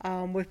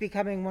 with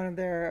becoming one of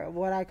their,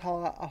 what I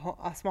call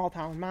a small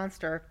town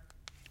monster,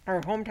 or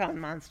hometown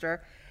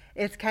monster.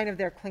 It's kind of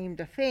their claim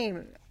to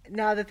fame.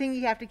 Now, the thing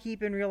you have to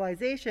keep in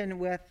realization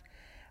with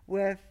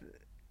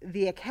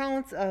the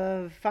accounts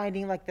of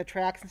finding like the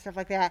tracks and stuff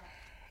like that,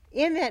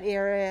 in that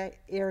area,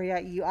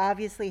 you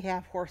obviously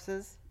have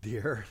horses,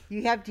 Deer.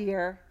 you have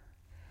deer,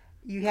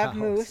 you have Cows,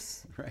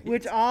 moose, right.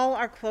 which all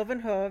are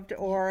cloven hooved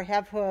or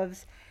have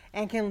hooves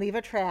and can leave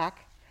a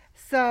track.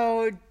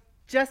 So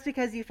just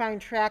because you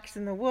find tracks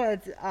in the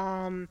woods,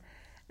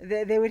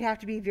 they would have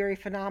to be very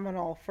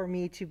phenomenal for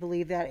me to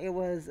believe that it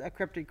was a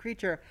cryptid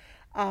creature.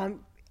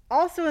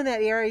 Also in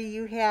that area,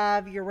 you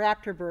have your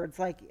raptor birds,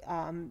 like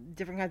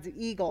different kinds of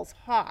eagles,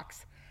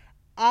 hawks,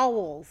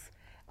 owls,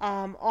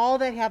 all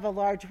that have a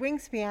large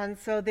wingspan.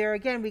 So there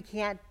again, we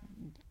can't,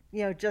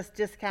 just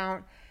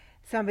discount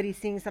somebody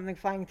seeing something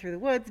flying through the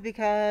woods,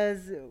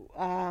 because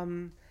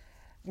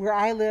where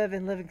I live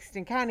in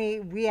Livingston County,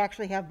 we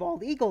actually have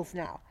bald eagles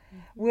now,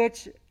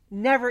 which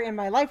never in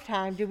my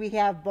lifetime do we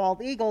have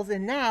bald eagles.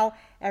 And now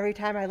every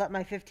time I let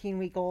my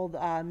 15-week-old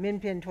Min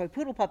Pin toy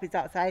poodle puppies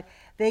outside,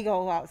 they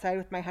go outside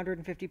with my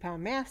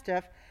 150-pound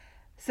Mastiff,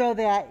 so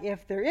that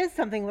if there is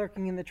something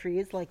lurking in the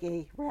trees, like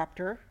a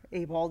raptor,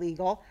 a bald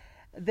eagle,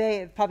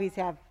 puppies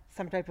have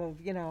some type of,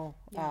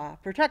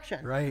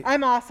 protection. Right.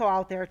 I'm also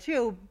out there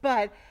too,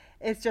 but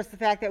it's just the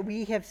fact that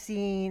we have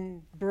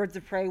seen birds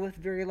of prey with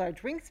very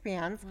large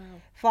wingspans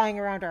flying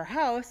around our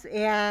house,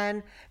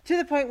 and to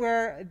the point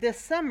where this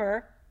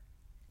summer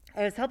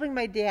I was helping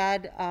my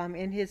dad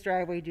in his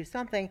driveway do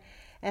something,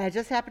 and I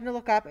just happened to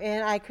look up,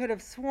 and I could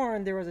have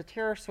sworn there was a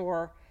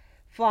pterosaur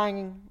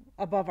flying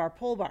above our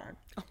pole barn.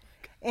 Oh,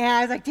 and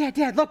I was like,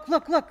 Dad,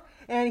 look.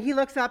 And he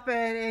looks up,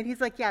 and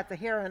he's like, yeah, it's a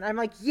heron. I'm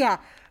like, yeah,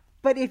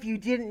 but if you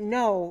didn't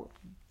know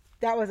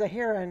that was a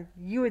heron,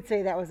 you would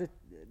say that was a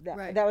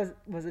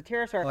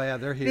pterosaur. Oh, yeah,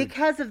 they're huge.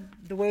 Because of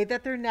the way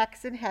that their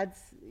necks and heads,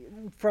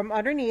 from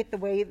underneath, the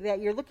way that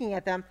you're looking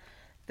at them,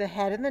 the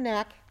head and the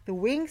neck, the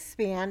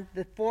wingspan,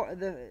 the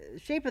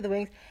shape of the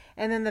wings,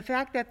 and then the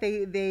fact that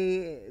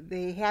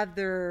they had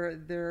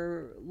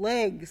their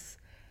legs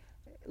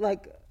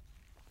like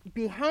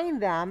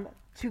behind them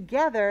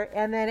together,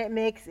 and then it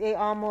makes a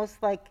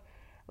almost like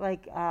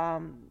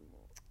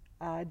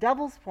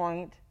devil's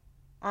point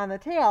on the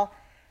tail.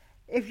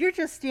 If you're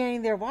just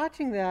standing there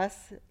watching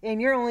this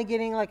and you're only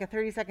getting like a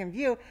 30-second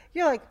view,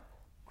 you're like,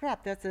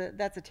 crap, that's a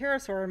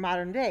pterosaur in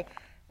modern day.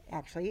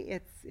 Actually,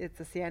 it's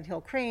a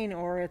sandhill crane,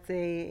 or it's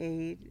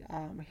a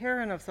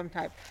heron of some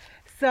type.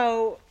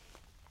 So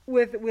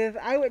with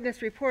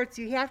eyewitness reports,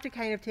 you have to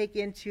kind of take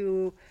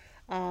into,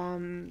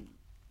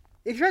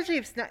 especially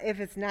if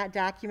it's not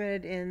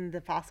documented in the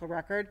fossil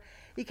record,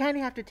 you kind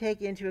of have to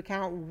take into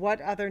account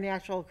what other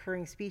natural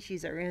occurring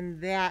species are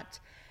in that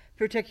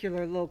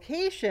particular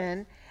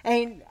location.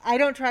 And I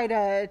don't try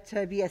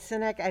to be a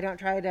cynic. I don't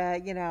try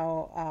to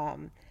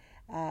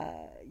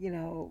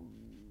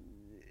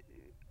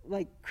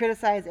like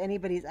criticize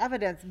anybody's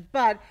evidence,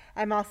 but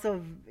I'm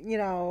also,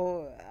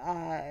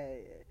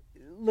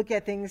 look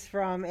at things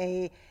from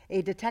a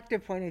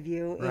detective point of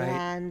view, right.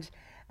 And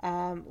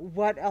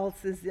what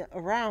else is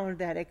around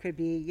that it could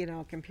be,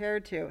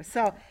 compared to.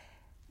 So,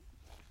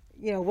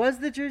 was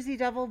the Jersey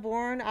Devil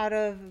born out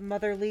of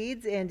Mother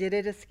Leeds, and did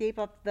it escape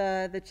up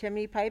the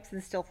chimney pipes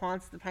and still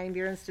haunts the Pine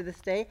Barrens to this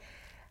day?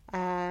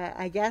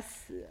 I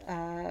guess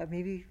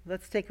maybe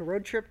let's take a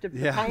road trip to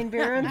Pine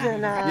Barrens.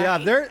 And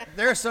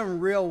there's some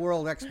real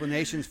world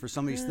explanations for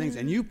some of these things,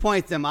 and you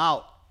point them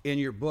out in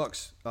your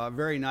books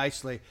very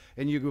nicely,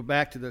 and you go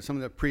back to some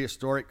of the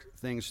prehistoric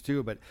things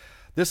too. But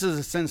this is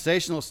a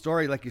sensational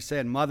story, like you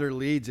said. Mother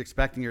Leeds,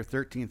 expecting her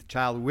 13th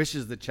child,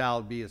 wishes the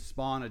child be a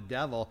spawn of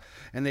devil,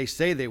 and they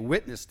say they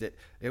witnessed it.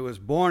 It was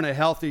born a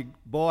healthy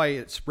boy.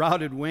 It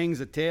sprouted wings,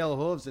 a tail,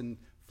 hooves, and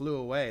flew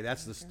away.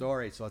 That's the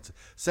story. So it's a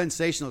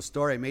sensational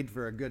story, made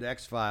for a good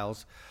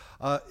X-Files.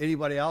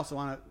 Anybody else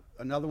want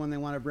another one they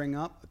want to bring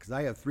up? Because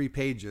I have 3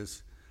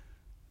 pages.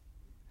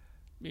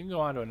 You can go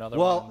on to another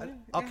one.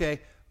 Well, okay.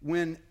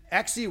 When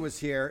Exie was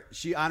here,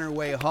 she on her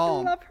way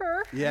home. I love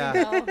her.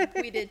 Yeah.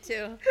 We did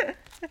too.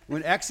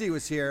 When Exie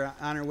was here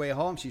on her way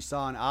home, she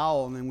saw an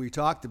owl, and then we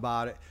talked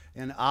about it.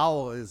 An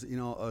owl is,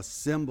 a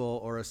symbol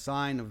or a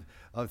sign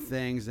of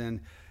things, and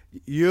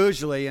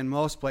usually in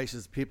most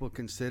places people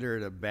consider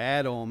it a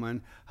bad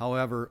omen.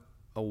 However,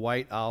 a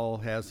white owl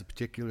has a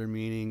particular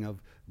meaning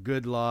of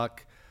good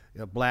luck.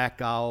 A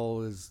black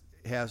owl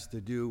has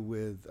to do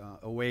with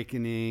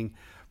awakening.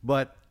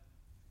 But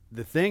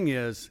the thing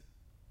is,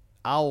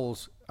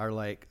 owls are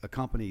like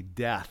accompany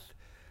death.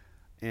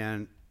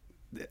 And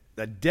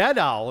the dead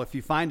owl, if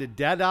you find a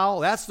dead owl,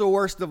 that's the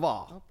worst of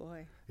all. Oh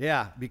boy.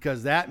 Yeah,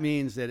 because that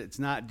means that it's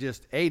not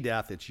just a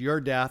death, it's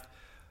your death.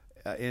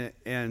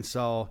 And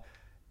so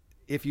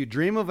if you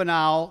dream of an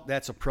owl,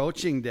 that's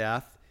approaching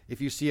death.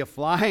 If you see a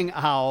flying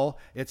owl,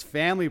 it's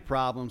family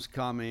problems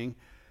coming.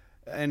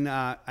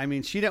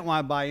 And she didn't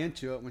want to buy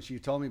into it when she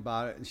told me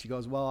about it. And she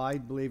goes, well, I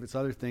believe it's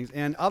other things.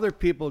 And other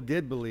people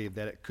did believe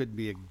that it could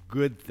be a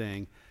good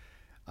thing.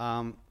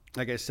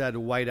 Like I said,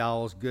 white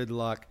owls, good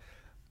luck.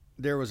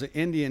 There was an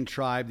Indian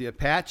tribe, the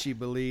Apache,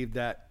 believed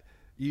that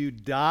you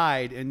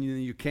died and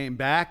you came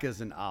back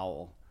as an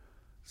owl.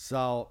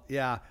 So,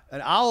 yeah,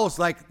 an owl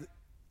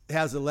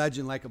has a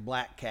legend like a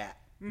black cat,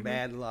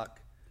 bad luck.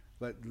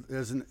 but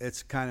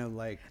it's kind of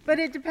like But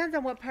it depends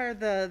on what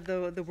part of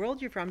the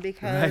world you're from,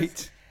 because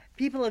right.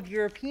 people of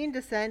European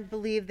descent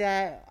believe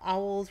that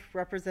owls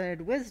represented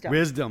wisdom.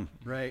 Wisdom,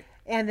 right?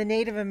 And the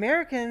Native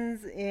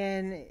Americans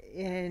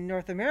in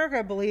North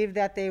America believed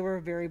that they were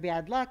very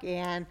bad luck,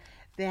 and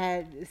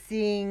that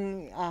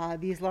seeing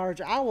these large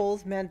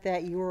owls meant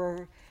that you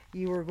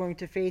were going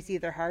to face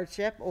either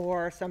hardship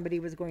or somebody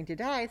was going to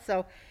die.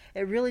 So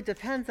it really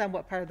depends on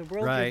what part of the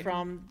world Right. you're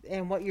from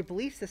and what your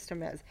belief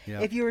system is.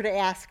 Yep. If you were to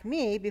ask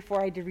me,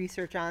 before I did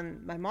research on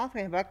my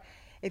Mothman book,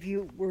 if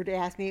you were to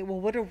ask me,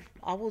 well, what do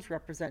owls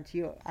represent to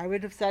you? I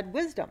would have said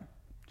wisdom.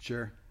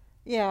 Sure.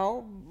 You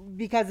know,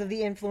 because of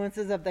the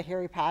influences of the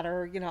Harry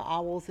Potter,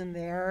 owls in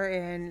there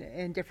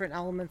and different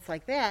elements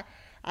like that,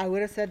 I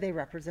would have said they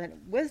represent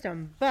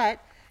wisdom. But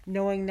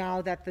knowing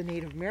now that the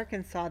Native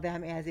Americans saw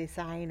them as a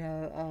sign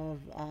of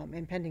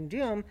impending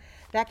doom,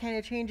 that kind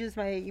of changes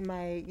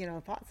my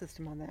thought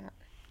system on that.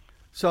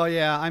 So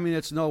yeah, I mean,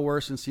 it's no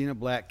worse than seeing a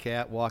black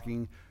cat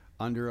walking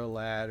under a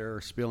ladder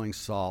or spilling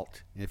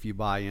salt, if you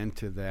buy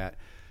into that.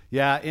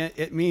 Yeah,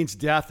 it means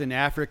death in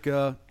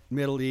Africa,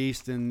 Middle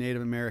East, and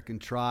Native American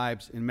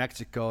tribes. In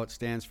Mexico, it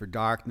stands for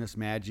darkness,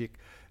 magic,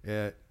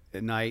 at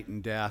night,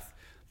 and death.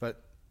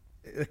 But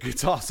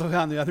it's also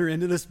on the other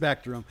end of the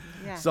spectrum.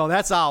 Yeah. So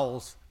that's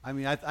owls. I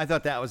mean, I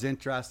thought that was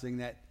interesting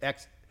that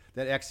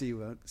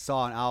Exie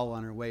saw an owl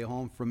on her way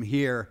home from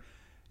here,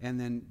 and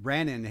then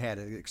Brandon had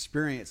an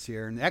experience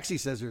here. And Exie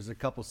says there's a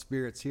couple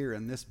spirits here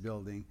in this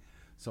building,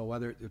 so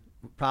whether it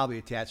probably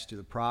attached to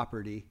the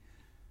property.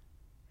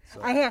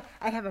 So. I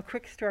have a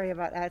quick story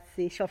about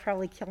Etsy. She'll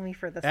probably kill me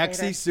for this.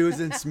 Exie later.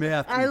 Susan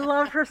Smith. I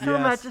love her so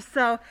Yes. much.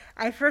 So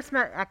I first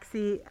met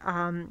Exie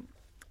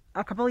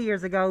a couple of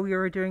years ago. We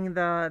were doing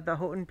the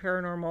Houghton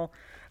Paranormal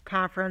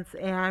Conference,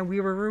 and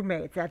we were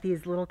roommates at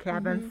these little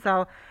cabins.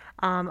 So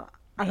I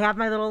have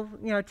my little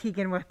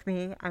Tegan with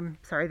me. I'm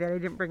sorry that I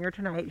didn't bring her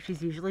tonight.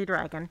 She's usually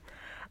dragging.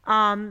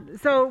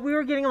 So we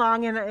were getting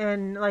along,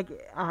 and like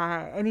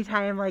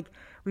anytime like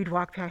we'd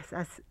walk past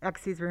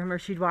Exie's room or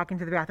she'd walk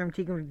into the bathroom,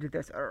 Tegan would do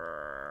this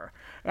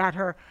at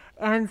her.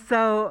 And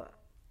so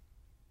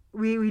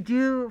we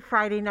do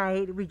Friday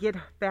night, we get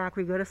back,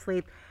 we go to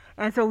sleep.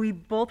 And so we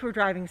both were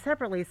driving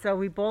separately. So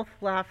we both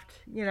left,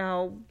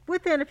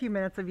 within a few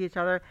minutes of each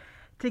other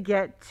to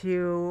get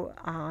to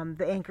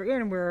the Anchor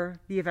Inn where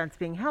the event's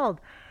being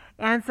held.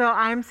 And so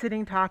I'm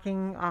sitting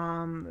talking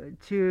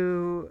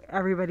to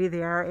everybody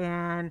there,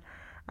 and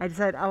I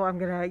decided, I'm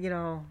going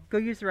to, go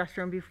use the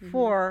restroom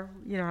before,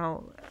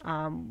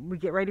 we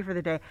get ready for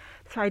the day.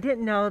 So I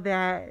didn't know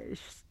that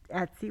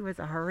Etsy was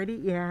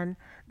already in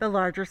the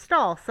larger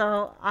stall.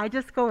 So I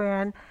just go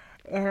in,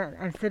 and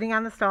I'm sitting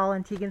on the stall,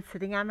 and Tegan's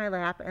sitting on my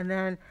lap, and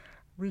then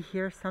we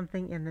hear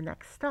something in the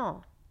next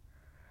stall.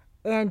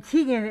 And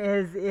Tegan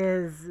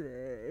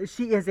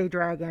she is a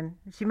dragon.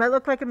 She might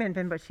look like a min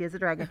pin, but she is a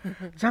dragon.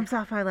 Jumps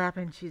off my lap,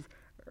 and she's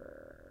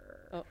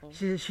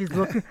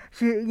looking,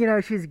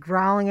 she's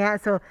growling at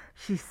it, so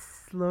she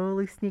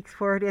slowly sneaks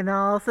forward, and then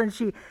all of a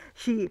sudden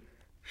she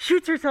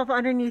shoots herself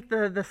underneath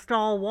the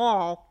stall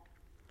wall.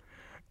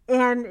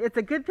 And it's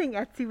a good thing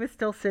Etsy was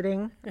still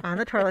sitting on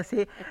the toilet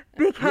seat,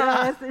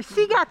 because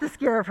she got the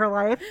scare of her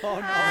life. Oh,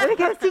 no.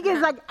 Because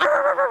Tegan's like,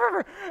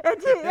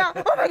 and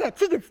oh my God,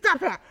 Tegan, stop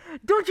that.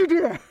 Don't you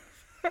do that.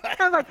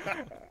 I'm like,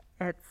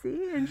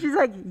 Etsy? And she's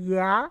like,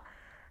 yeah.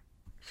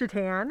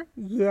 Shetan?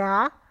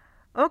 Yeah.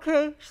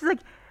 Okay. She's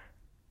like,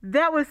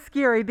 that was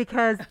scary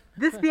because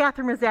this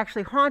bathroom is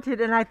actually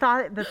haunted, and I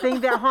thought the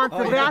thing that haunts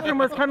the bathroom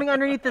was coming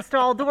underneath the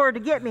stall door to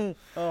get me.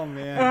 Oh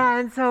man!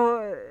 And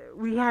so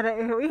we had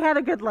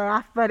a good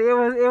laugh, but it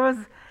was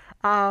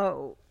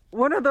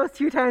one of those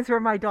few times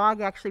where my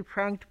dog actually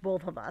pranked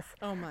both of us.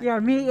 Oh my! Yeah,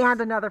 me and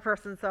another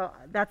person. So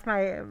that's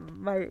my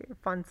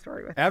fun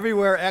story with.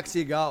 Everywhere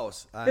Exie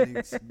goes,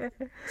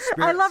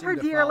 I love her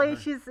dearly.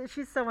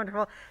 She's so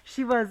wonderful.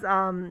 She was.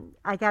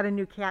 I got a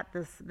new cat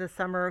this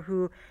summer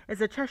who is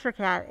a Cheshire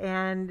cat,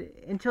 and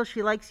until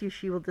she likes you,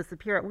 she will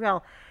disappear at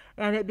will.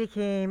 And it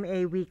became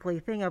a weekly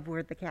thing of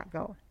where'd the cat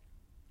go.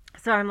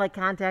 So I'm like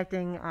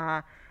contacting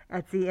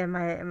Etsy and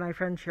my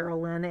friend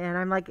Cheryl Lynn, and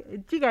I'm like,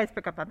 do you guys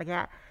pick up on the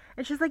cat?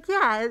 And she's like,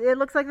 yeah, it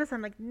looks like this.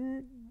 I'm like,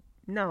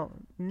 no,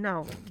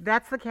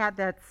 that's the cat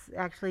that's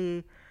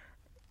actually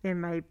in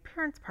my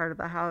parents' part of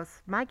the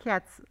house. My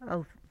cat's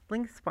a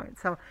Lynx Point.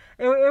 So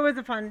it was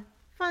a fun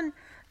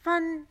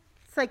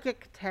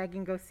psychic tag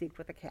and go seek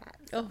with a cat.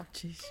 So. Oh,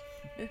 jeez.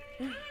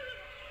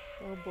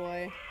 Oh,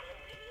 boy.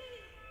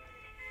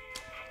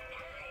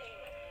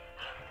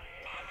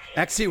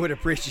 Exie would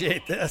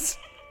appreciate this.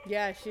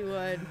 Yeah, she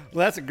would.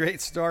 Well, that's a great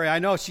story. I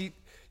know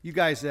you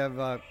guys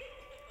have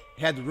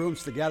had the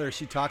rooms together.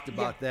 She talked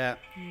about that.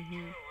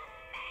 Mm-hmm.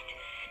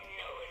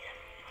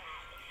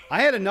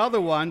 I had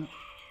another one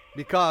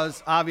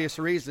because obvious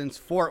reasons.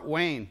 Fort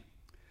Wayne.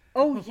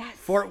 Oh, yes.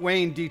 Fort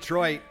Wayne,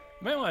 Detroit.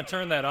 You might want to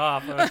turn that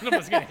off.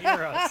 Nobody's going to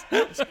hear us.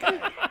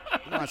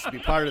 He wants to be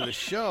part of the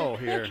show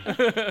here.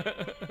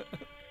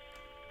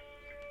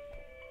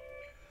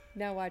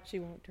 Now watch, she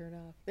won't turn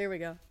off. There we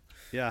go.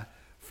 Yeah.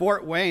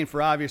 Fort Wayne,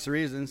 for obvious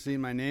reasons, seeing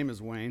my name is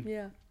Wayne.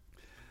 Yeah.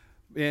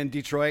 In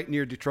Detroit,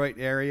 near Detroit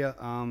area,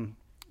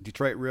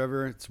 Detroit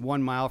River. It's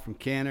 1 mile from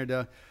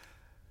Canada.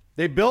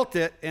 They built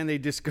it, and they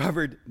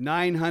discovered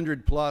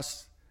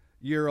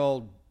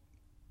 900-plus-year-old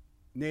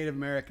Native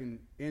American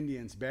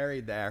Indians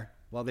buried there.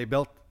 Well, they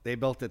built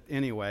it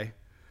anyway,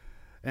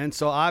 and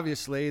so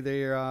obviously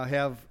they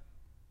have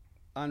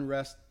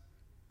unrest.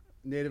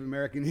 Native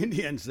American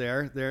Indians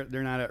there.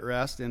 They're not at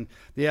rest, and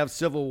they have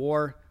Civil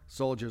War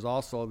soldiers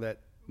also that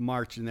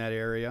march in that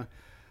area.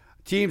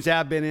 Teams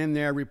have been in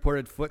there,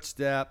 reported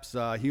footsteps,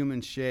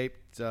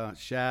 human-shaped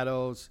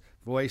shadows,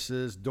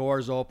 voices,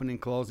 doors opening,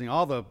 closing,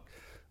 all the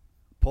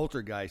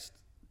poltergeist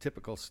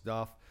typical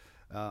stuff.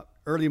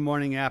 Early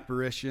morning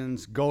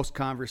apparitions, ghost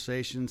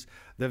conversations.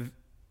 The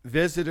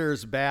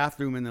visitor's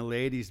bathroom and the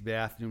ladies'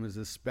 bathroom is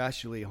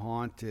especially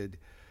haunted.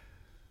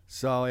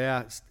 So,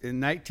 yeah, in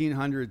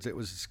 1900s it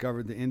was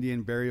discovered, the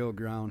Indian burial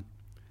ground.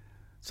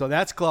 So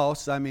that's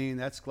close. I mean,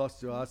 that's close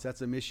to us.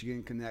 That's a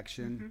Michigan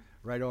connection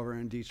right over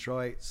in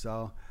Detroit.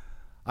 So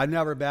I've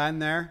never been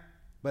there,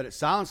 but it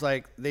sounds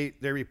like they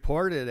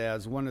report it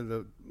as one of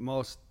the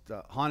most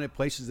haunted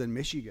places in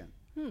Michigan.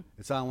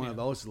 It's on one of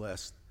those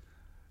lists.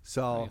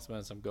 So It's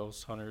been some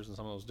ghost hunters and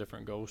some of those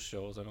different ghost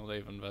shows. I know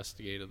they've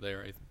investigated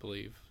there, I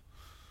believe.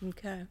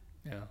 Okay.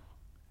 Yeah.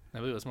 I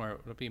believe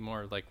it'd be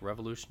more like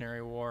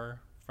Revolutionary War,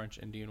 French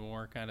Indian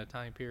War kind of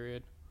time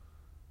period.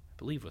 I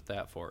believe with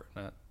that fort,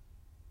 not.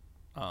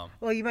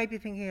 Well, you might be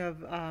thinking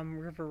of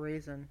River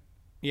Raisin.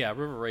 Yeah,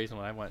 River Raisin,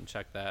 when I went and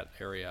checked that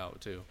area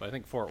out too. But I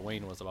think Fort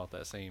Wayne was about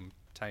that same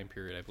time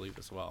period, I believe,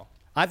 as well.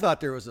 I thought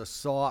there was a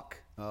Sauk,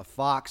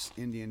 Fox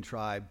Indian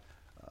tribe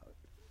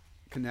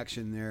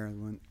connection there,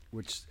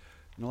 which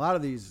and a lot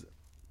of these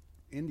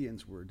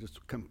Indians were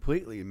just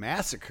completely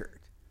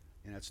massacred.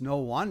 And it's no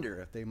wonder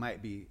if they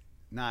might be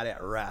not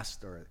at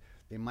rest, or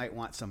they might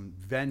want some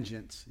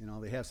vengeance. You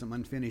know, they have some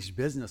unfinished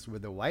business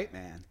with the white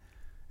man.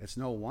 It's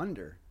no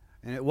wonder.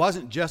 And it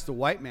wasn't just the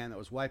white man that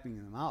was wiping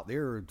them out. They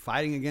were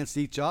fighting against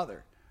each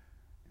other.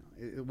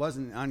 You know, it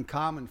wasn't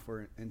uncommon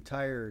for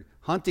entire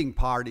hunting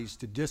parties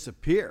to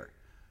disappear.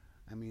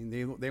 I mean,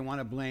 they want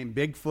to blame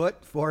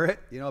Bigfoot for it.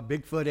 You know,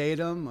 Bigfoot ate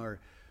them,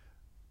 or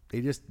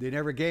they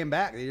never came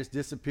back. They just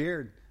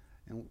disappeared.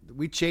 And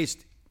we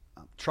chased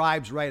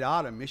tribes right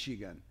out of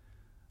Michigan.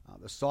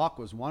 The Sauk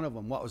was one of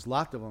them. What was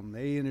left of them,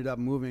 they ended up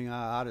moving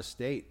out of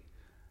state.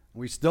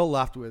 We still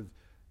left with,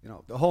 you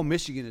know, the whole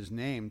Michigan is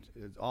named.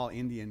 It's all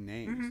Indian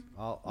names,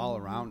 all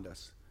around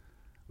us.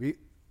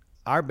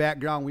 Our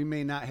background, we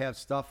may not have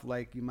stuff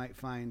like you might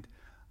find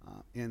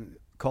in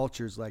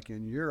cultures like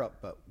in Europe,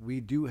 but we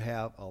do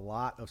have a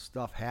lot of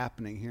stuff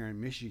happening here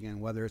in Michigan,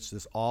 whether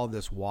it's all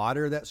this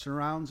water that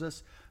surrounds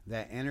us,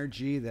 that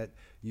energy that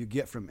you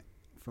get from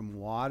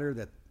water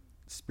that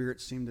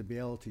spirits seem to be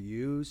able to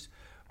use,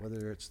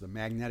 whether it's the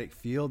magnetic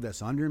field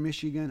that's under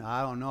Michigan,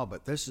 I don't know,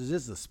 but this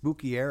is a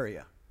spooky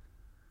area.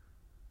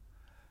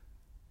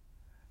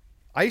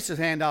 I used to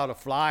hand out a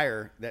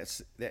flyer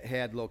that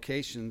had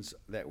locations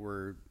that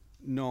were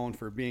known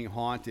for being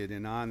haunted,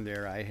 and on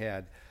there I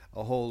had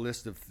a whole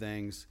list of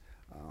things.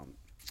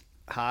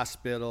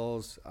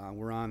 Hospitals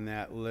were on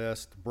that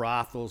list.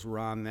 Brothels were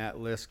on that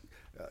list,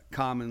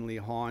 commonly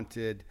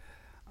haunted.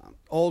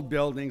 Old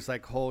buildings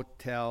like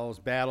hotels,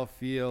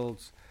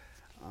 battlefields,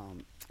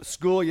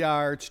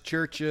 schoolyards,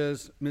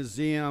 churches,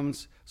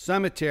 museums,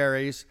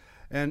 cemeteries.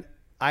 And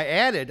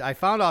I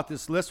found out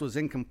this list was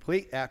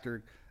incomplete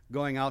after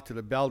going out to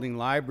the Belding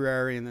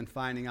Library and then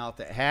finding out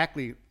that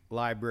Hackley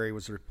Library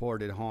was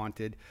reported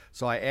haunted.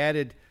 So I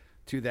added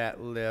to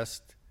that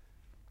list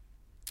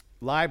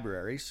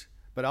libraries,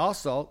 but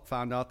also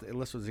found out that the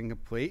list was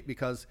incomplete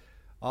because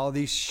all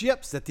these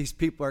ships that these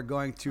people are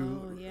going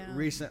to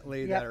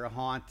recently that are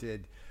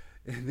haunted,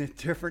 and the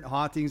different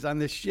hauntings on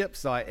the ship.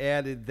 So I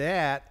added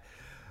that.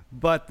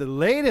 But the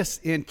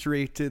latest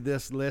entry to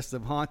this list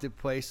of haunted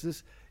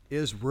places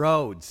is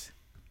Rhodes.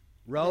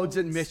 Rhodes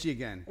in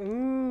Michigan.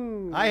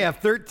 Ooh. I have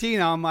 13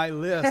 on my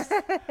list.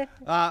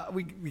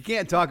 We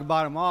can't talk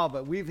about them all,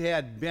 but we've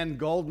had Ben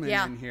Goldman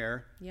in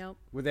here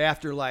with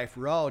Afterlife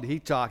Road. He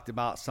talked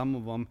about some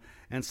of them,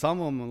 and some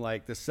of them,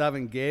 like the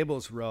Seven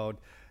Gables Road,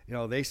 you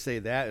know, they say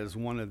that is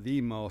one of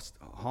the most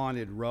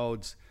haunted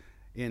roads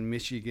in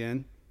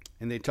Michigan.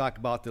 And they talk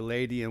about the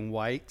lady in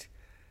white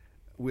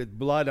with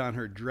blood on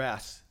her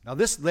dress. Now,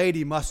 this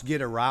lady must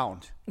get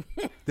around.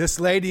 This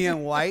lady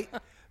in white,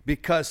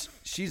 because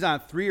she's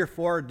on 3 or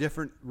 4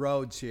 different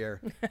roads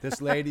here.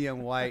 This lady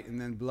in white, and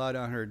then blood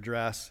on her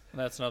dress.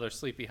 That's another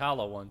Sleepy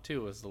Hollow one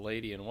too. Is the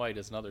lady in white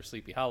is another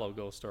Sleepy Hollow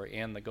ghost story,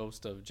 and the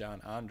ghost of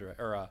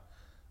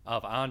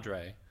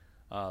Andre,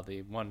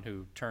 the one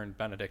who turned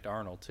Benedict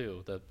Arnold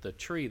too. The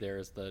tree there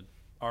is the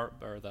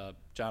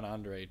John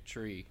Andre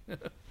tree.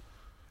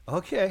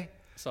 Okay.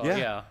 So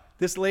yeah.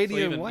 This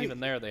lady in white. Even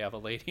there, they have a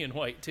lady in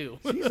white too.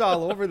 She's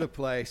all over the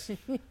place.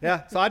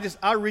 Yeah. So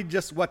I'll read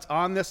just what's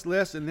on this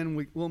list, and then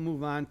we'll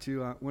move on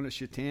to one of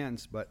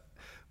Shetan's. But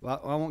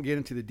I won't get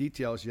into the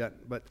details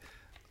yet. But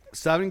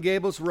Seven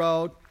Gables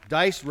Road,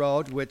 Dice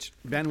Road, which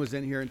Ben was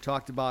in here and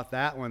talked about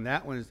that one.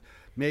 That one is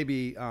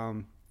maybe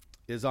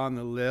is on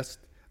the list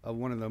of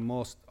one of the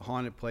most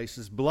haunted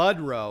places. Blood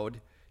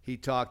Road, he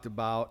talked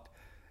about,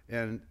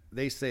 and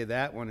they say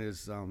that one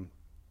is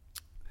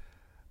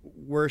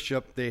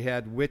worship. They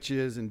had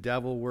witches and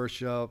devil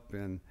worship,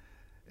 and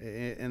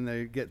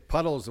they get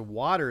puddles of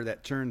water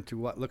that turn to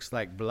what looks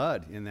like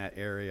blood in that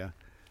area.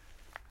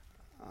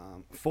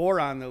 4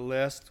 on the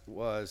list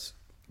was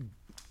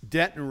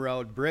Denton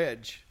Road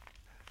Bridge.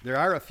 There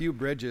are a few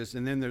bridges,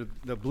 and then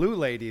the blue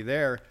lady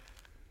there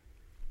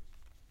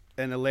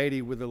and the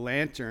lady with the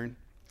lantern.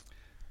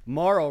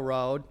 Morrow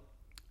Road,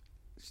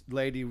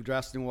 lady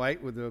dressed in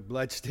white with the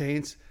blood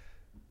stains.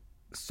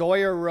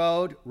 Sawyer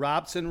Road,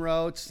 Robson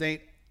Road,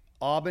 St.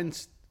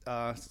 Albans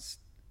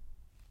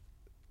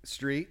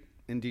Street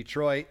in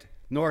Detroit.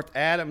 North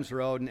Adams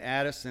Road in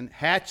Addison.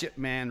 Hatchet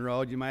Man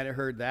Road, you might have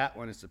heard that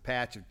one. It's a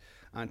patch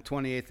on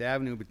 28th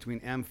Avenue between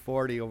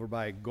M40 over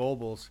by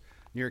Goebels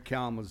near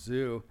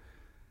Kalamazoo.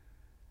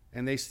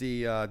 And they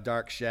see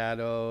dark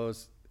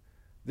shadows.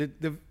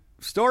 The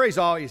stories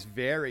always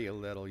vary a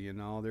little, you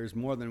know. There's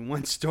more than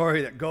one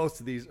story that goes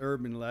to these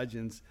urban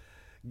legends.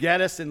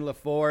 Geddes and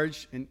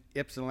LaForge in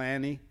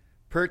Ypsilanti.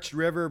 Perch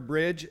River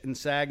Bridge in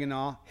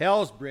Saginaw.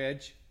 Hell's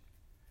Bridge.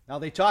 Now,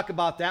 they talk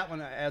about that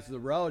one as the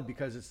road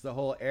because it's the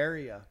whole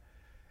area.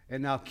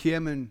 And now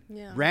Kim and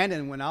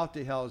Brandon went out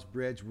to Hell's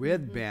Bridge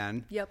with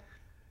Ben. Yep.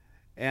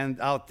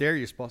 And out there,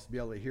 you're supposed to be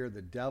able to hear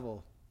the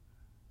devil.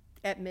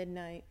 At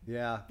midnight.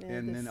 Yeah.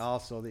 And then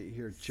also they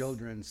hear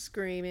children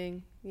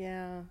screaming.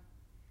 Yeah.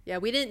 Yeah,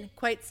 we didn't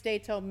quite stay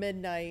till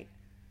midnight.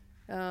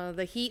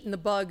 The heat and the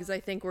bugs, I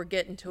think, were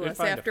getting to us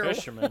after a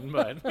fisherman,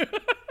 but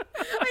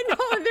I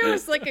know there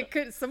was like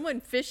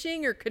someone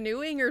fishing or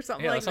canoeing or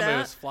something like somebody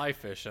that. was fly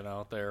fishing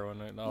out there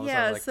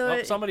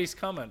when somebody's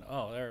coming.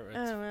 Oh, there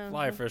it's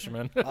fly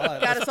fisherman.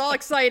 Got us all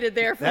excited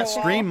there for that a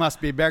while. stream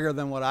must be bigger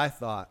than what I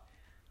thought.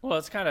 Well,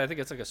 it's I think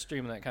it's like a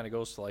stream that kind of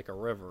goes to like a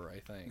river, I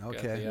think.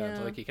 Okay.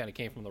 So like he kind of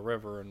came from the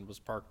river and was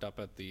parked up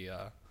at the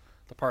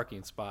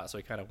parking spot, so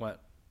he kind of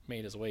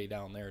made his way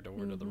down there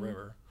toward to the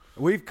river.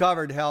 We've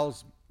covered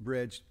Hell's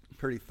Bridge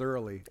pretty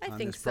thoroughly on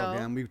think this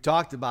program. so. We've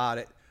talked about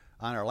it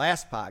on our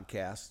last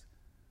podcast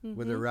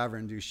with the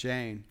Reverend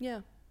Duchesne.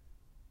 Yeah.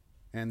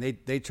 And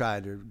they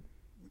tried to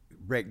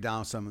break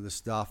down some of the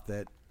stuff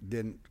that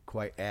didn't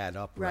quite add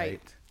up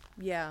right.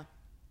 Yeah.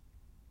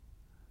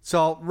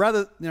 So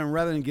rather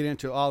than get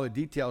into all the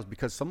details,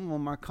 because some of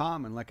them are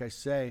common, like I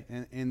say,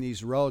 in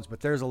these roads, but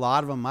there's a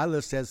lot of them. My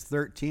list has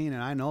 13,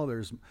 and I know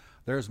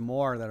there's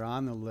more that are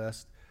on the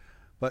list.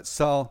 But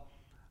so,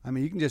 I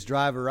mean, you can just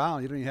drive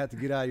around. You don't even have to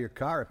get out of your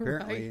car,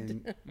 apparently,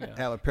 and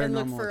have a paranormal experience.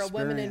 And look for a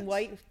woman in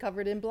white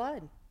covered in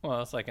blood.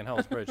 Well, it's like in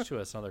Hell's Bridge, too.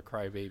 It's another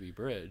crybaby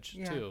bridge,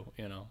 Yeah. too.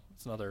 You know,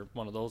 it's another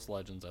one of those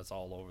legends that's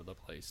all over the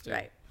place, too.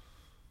 Right.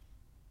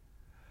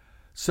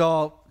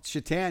 So,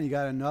 Shetan, you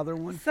got another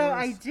one for us?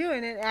 I do,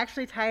 and it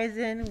actually ties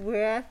in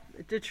with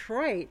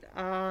Detroit.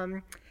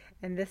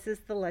 And this is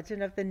the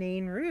legend of the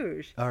Nain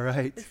Rouge. All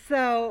right.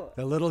 So,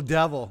 The little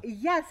devil.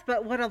 yes,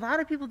 but what a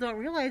lot of people don't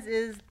realize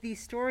is the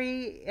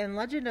story and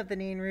legend of the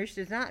Nain Rouge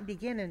does not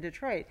begin in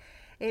Detroit.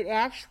 It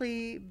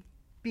actually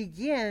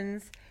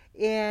begins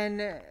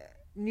in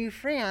New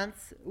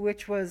France,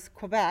 which was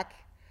Quebec,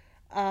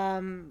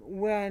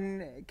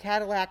 when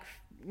Cadillac,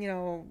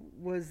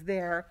 was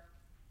there.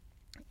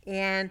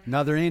 And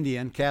Another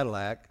Indian,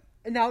 Cadillac.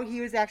 no,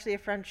 he was actually a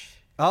French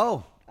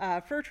Oh,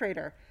 fur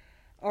trader,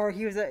 or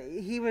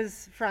he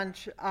was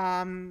French,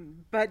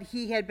 but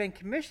he had been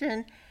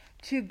commissioned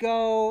to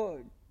go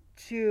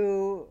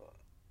to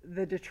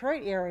the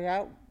Detroit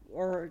area,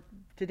 or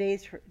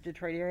today's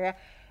Detroit area,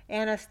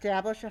 and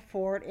establish a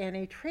fort and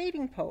a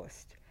trading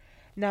post.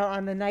 Now,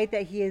 on the night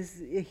that he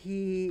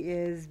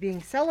is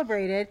being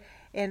celebrated,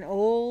 an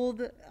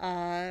old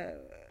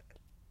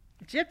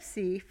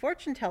gypsy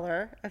fortune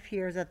teller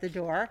appears at the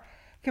door,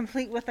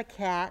 complete with a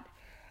cat,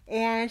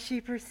 and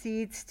she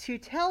proceeds to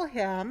tell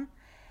him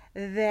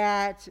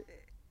that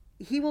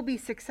he will be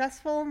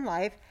successful in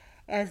life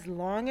as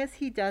long as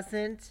he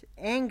doesn't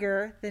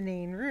anger the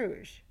Nain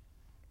Rouge.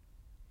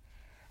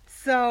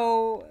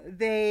 So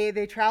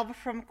they travel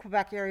from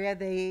Quebec area,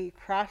 they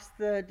cross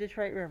the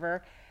Detroit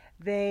River,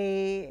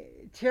 they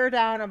tear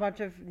down a bunch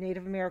of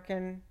Native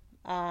American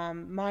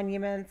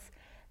monuments,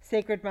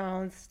 sacred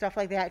mounds, stuff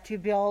like that, to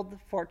build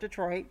Fort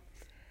Detroit,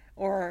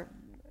 or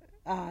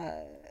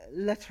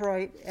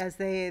Latroit, as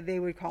they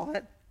would call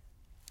it.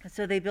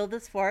 So they build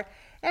this fort,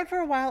 and for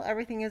a while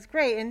everything is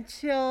great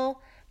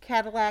until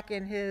Cadillac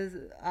and his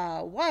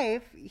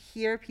wife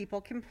hear people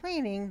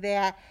complaining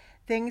that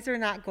things are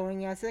not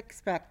going as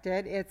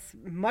expected, it's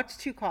much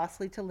too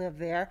costly to live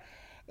there,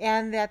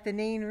 and that the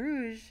Nain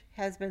Rouge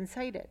has been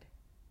sighted.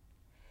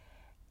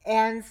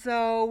 And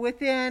so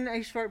within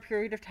a short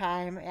period of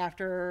time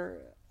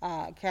after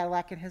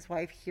Cadillac and his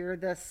wife hear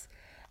this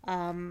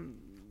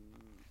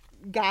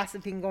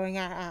gossiping going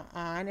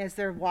on as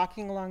they're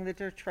walking along the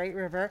Detroit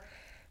River,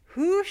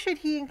 who should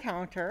he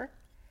encounter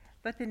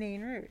but the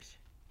Nain Rouge,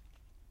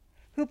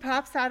 who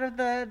pops out of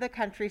the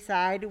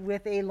countryside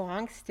with a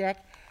long stick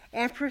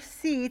and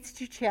proceeds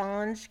to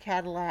challenge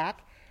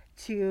Cadillac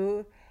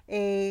to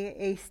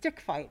a stick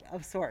fight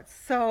of sorts.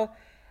 So,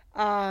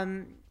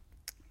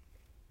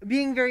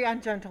 being very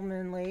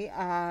ungentlemanly,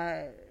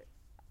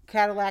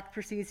 Cadillac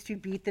proceeds to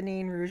beat the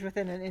Nain Rouge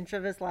within an inch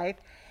of his life,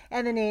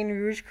 and the Nain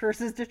Rouge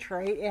curses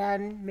Detroit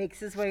and makes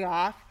his way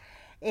off.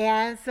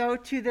 And so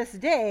to this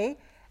day,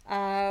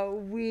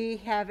 we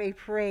have a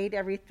parade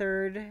every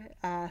third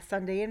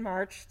Sunday in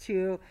March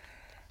to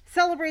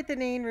celebrate the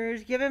Nain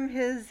Rouge, give him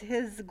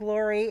his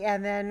glory,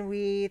 and then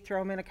we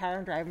throw him in a car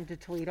and drive him to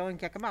Toledo and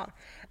kick him out.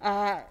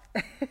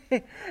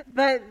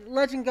 But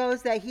legend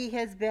goes that he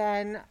has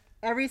been,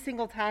 every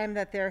single time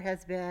that there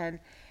has been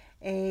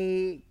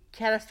a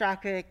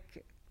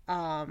catastrophic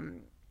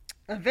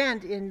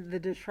event in the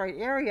Detroit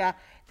area,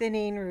 the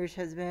Nain Rouge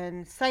has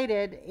been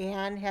cited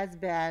and has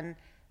been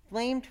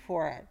blamed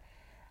for it.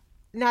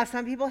 Now,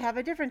 some people have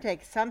a different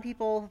take. Some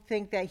people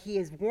think that he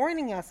is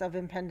warning us of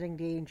impending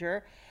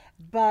danger,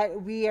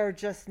 but we are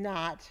just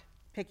not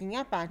picking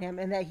up on him,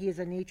 and that he is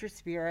a nature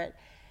spirit,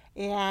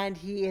 and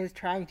he is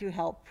trying to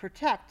help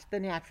protect the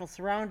natural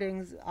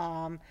surroundings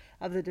of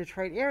the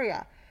Detroit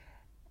area.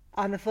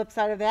 On the flip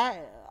side of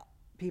that,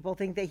 people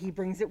think that he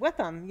brings it with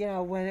him. You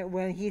know,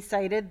 when he's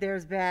sighted,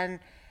 there's been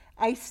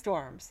ice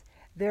storms.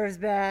 There's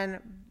been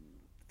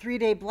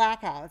 3-day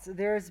blackouts.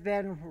 There's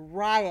been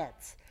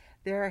riots.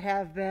 There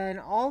have been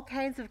all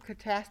kinds of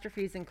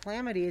catastrophes and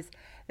calamities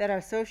that are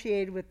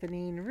associated with the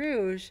Nain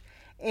Rouge.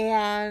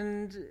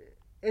 And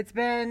it's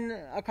been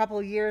a couple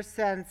of years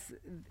since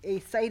a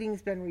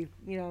sighting's been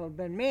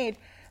made.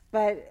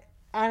 But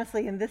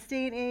honestly, in this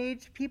day and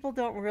age, people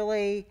don't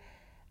really...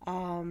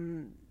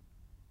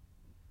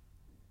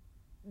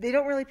 they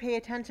don't really pay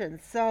attention.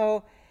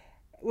 So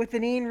with the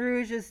Nain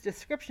Rouge's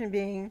description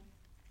being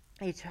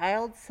a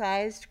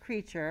child-sized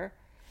creature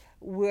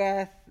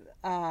with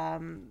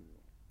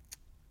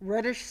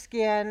reddish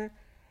skin,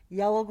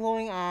 yellow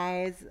glowing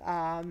eyes,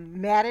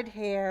 matted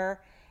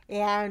hair,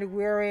 and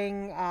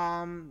wearing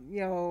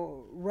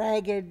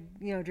ragged,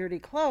 dirty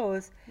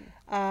clothes,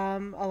 a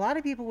lot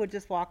of people would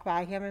just walk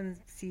by him and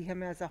see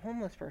him as a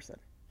homeless person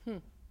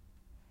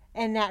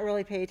and not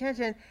really pay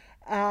attention.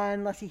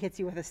 Unless he hits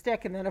you with a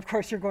stick, and then of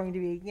course you're going to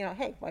be,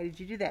 hey, why did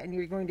you do that? And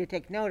you're going to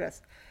take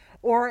notice.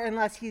 Or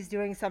unless he's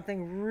doing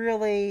something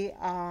really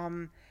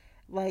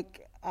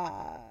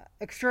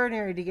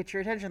extraordinary to get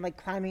your attention,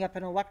 like climbing up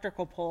an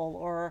electrical pole,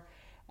 or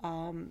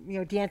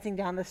dancing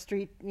down the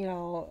street,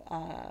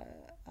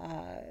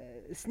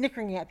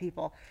 snickering at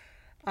people.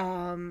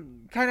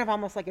 Kind of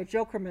almost like a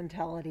Joker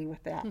mentality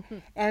with that.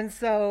 And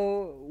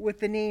so with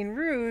the Nain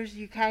Rouge,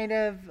 you kind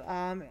of,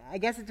 I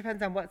guess it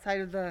depends on what side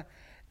of the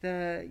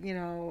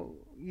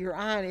you're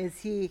on. Is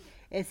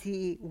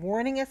he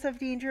warning us of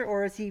danger,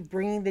 or is he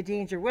bringing the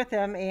danger with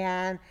him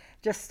and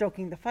just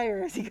stoking the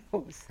fire as he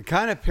goes? It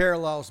kind of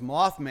parallels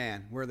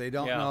Mothman, where they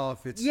don't know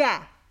if it's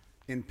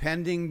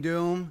impending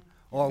doom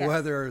or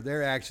whether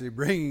they're actually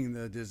bringing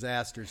the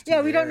disasters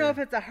to we don't know if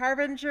it's a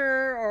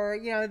harbinger, or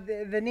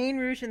the Nain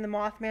Rouge and the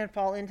Mothman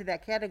fall into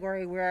that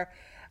category where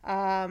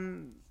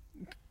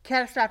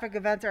catastrophic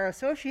events are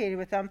associated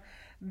with them.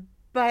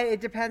 But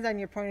it depends on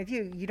your point of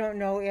view. You don't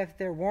know if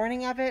they're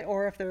warning of it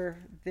or if they're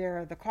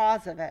the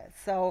cause of it.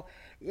 So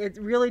it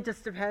really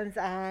just depends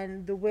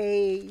on the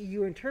way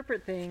you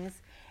interpret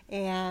things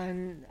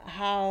and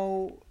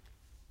how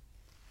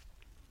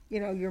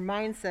your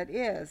mindset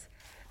is.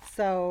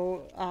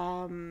 So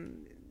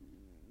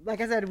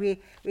like I said, we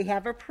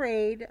have a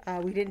parade.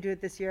 We didn't do it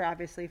this year,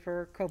 obviously,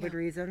 for COVID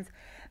reasons.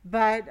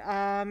 But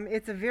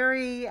it's a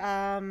very...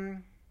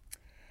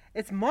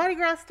 it's Mardi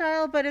Gras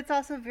style, but it's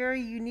also very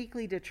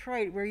uniquely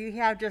Detroit, where you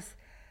have just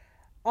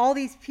all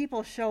these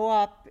people show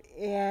up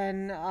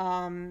in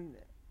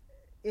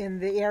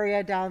the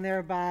area down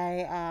there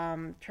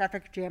by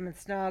Traffic Jam and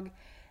Snug,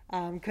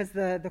 because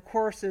the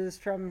course is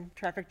from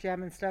Traffic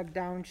Jam and Snug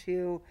down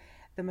to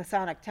the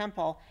Masonic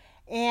Temple.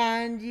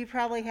 And you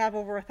probably have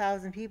over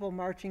 1,000 people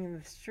marching in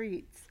the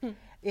streets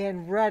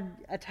in red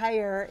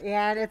attire,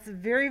 and it's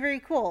very, very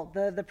cool.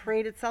 The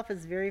parade itself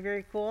is very,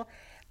 very cool.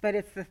 But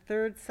it's the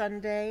third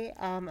Sunday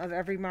of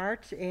every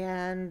March,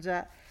 and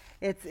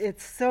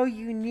it's so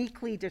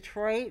uniquely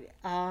Detroit.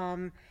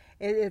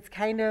 It's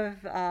kind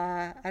of,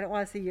 I don't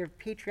want to say your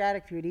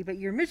patriotic duty, but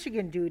your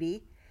Michigan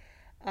duty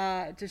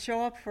to show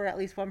up for at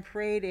least one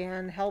parade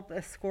and help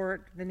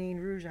escort the Nain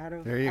Rouge out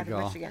of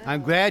Michigan.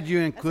 I'm glad you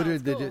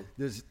included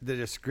the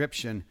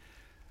description.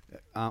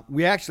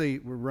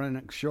 We're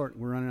running short.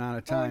 We're running out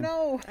of time.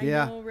 Oh, no.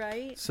 Yeah. I know,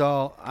 right?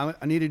 So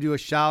I need to do a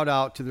shout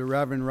out to the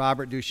Reverend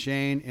Robert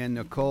Duchesne and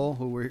Nicole,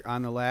 who were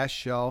on the last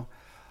show.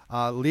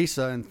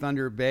 Lisa in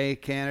Thunder Bay,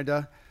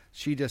 Canada.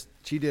 She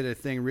did a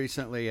thing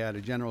recently at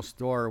a general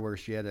store where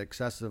she had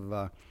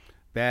excessive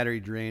battery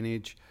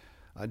drainage.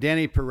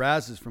 Danny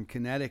Perez is from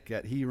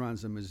Connecticut. He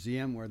runs a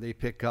museum where they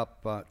pick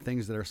up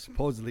things that are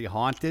supposedly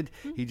haunted.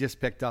 He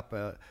just picked up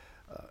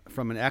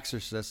from an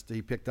exorcist.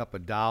 He picked up a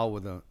doll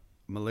with a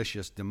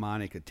malicious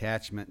demonic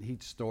attachment. He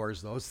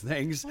stores those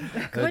things. Oh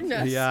my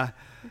goodness. Yeah.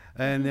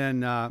 And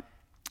then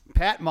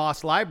Pat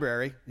Moss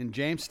Library in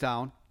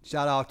Jamestown.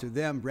 Shout out to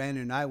them.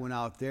 Brandon and I went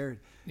out there.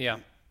 Yeah.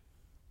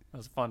 It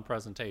was a fun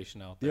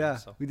presentation out there. Yeah,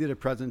 So. we did a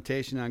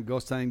presentation on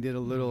ghost hunting, did a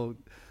little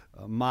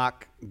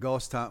mock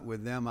ghost hunt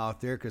with them out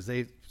there because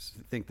they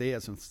think they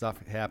had some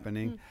stuff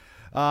happening.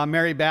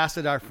 Mary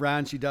Bassett, our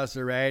friend, she does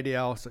the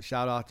radio, so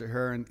shout out to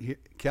her. And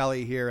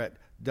Kelly here at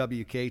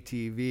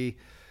WKTV,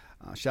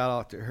 shout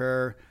out to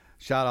her.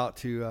 Shout out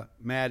to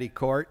Maddie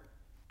Court,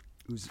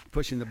 who's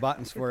pushing the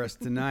buttons for us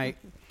tonight.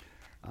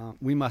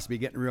 We must be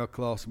getting real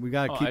close. We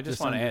got to keep I just this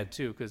want to under- add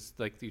too, because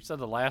like you said,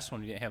 the last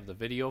one you didn't have the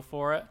video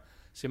for it,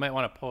 so you might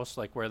want to post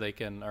like where they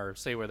can, or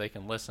say where they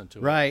can listen to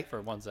Right. it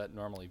for ones that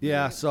normally view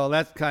Yeah, it. so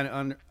that's kind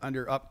of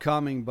under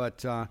upcoming,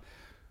 but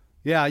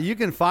yeah, you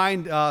can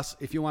find us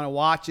if you want to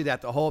watch it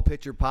at the Whole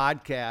Picture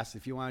Podcast.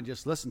 If you want to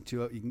just listen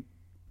to it, you can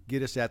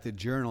get us at the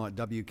Journal at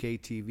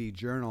WKTV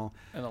Journal.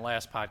 And the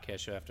last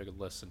podcast you have to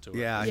listen to it.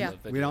 Yeah, because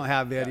the we don't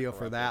have got video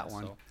for that corrupted,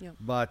 one, so. Yep.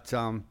 but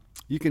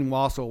you can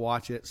also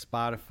watch it at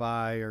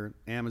Spotify or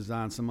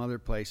Amazon, some other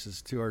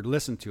places too, or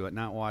listen to it,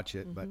 not watch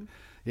it. But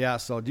yeah,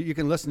 so you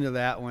can listen to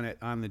that one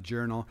on the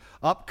Journal.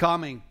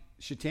 Upcoming,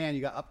 Shetan,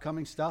 you got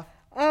upcoming stuff?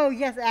 Oh,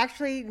 yes.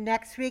 Actually,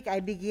 next week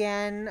I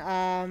begin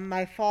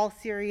my fall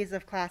series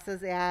of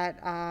classes at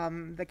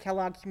the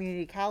Kellogg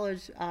Community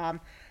College,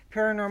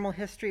 Paranormal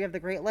History of the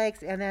Great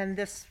Lakes. And then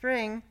this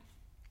spring,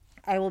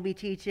 I will be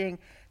teaching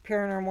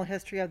Paranormal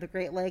History of the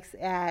Great Lakes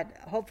at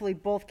hopefully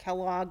both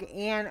Kellogg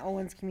and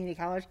Owens Community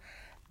College.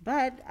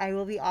 But I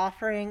will be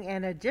offering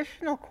an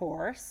additional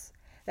course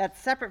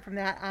that's separate from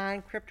that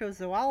on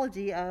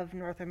Cryptozoology of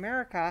North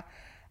America.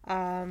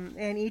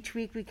 And each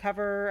week we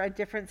cover a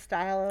different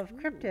style of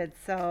cryptids.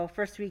 So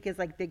first week is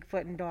like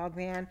Bigfoot and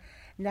Dogman.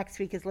 Next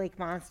week is lake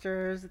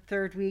monsters.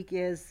 Third week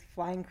is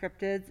flying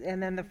cryptids.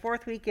 And then the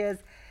fourth week is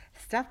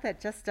stuff that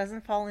just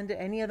doesn't fall into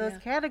any of those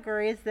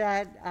categories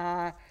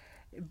that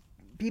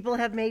people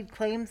have made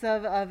claims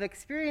of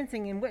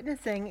experiencing and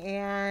witnessing,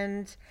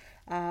 and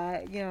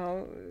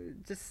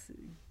just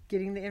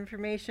getting the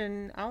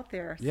information out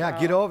there. Yeah,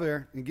 So- get over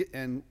there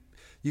and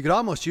you could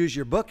almost use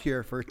your book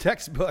here for a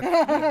textbook.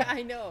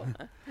 I know.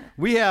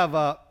 We have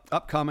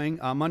upcoming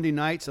Monday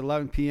nights at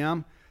 11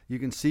 p.m. You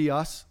can see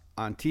us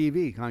on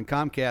TV on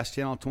Comcast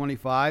Channel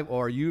 25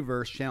 or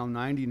Uverse Channel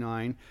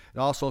 99. It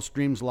also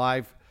streams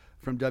live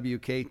from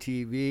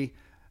WKTV.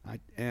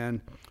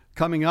 And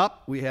coming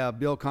up, we have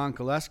Bill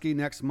Konkoleski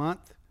next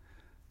month.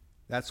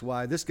 That's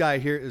why this guy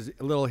here is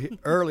a little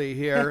early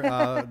here.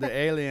 The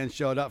alien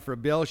showed up for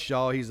Bill's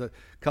show. He's a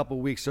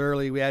couple weeks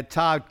early. We had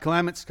Todd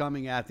Clements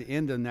coming at the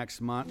end of next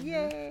month.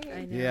 Yay!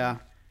 I know. Yeah.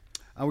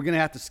 We're going to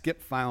have to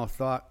skip Final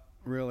Thought,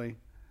 really.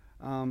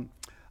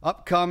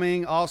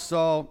 Upcoming,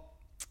 also,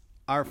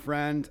 our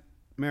friend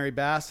Mary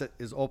Bassett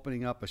is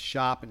opening up a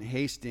shop in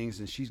Hastings,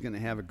 and she's going to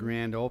have a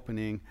grand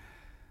opening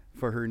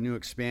for her new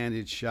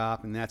expanded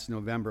shop, and that's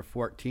November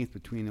 14th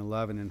between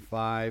 11 and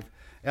 5.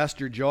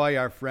 Esther Joy,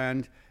 our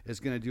friend, is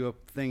going to do a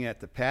thing at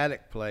the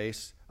Paddock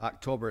Place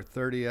October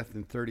 30th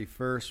and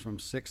 31st from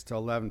 6 to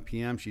 11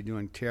 p.m. She's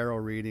doing tarot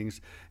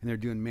readings, and they're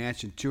doing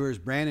mansion tours.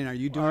 Brandon, are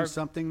you doing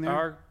something there?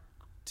 Our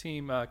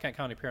team, Kent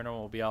County Paranormal,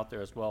 will be out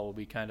there as well. We'll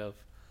be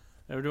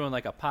we're doing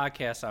like a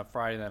podcast on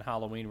Friday, and then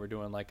Halloween we're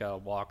doing like a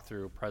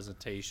walkthrough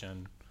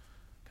presentation,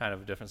 kind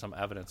of different, some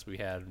evidence we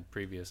had in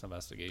previous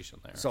investigation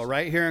there. So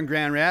right here in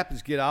Grand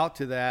Rapids, get out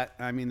to that.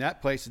 I mean,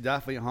 that place is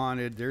definitely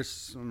haunted. There's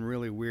some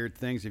really weird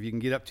things. If you can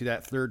get up to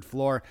that third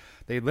floor,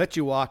 they let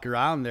you walk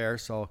around there,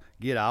 so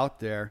get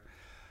out there.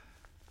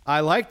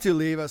 I like to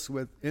leave us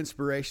with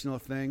inspirational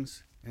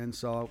things, and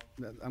so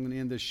I'm going to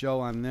end the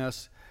show on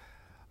this.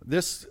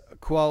 This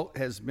quote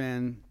has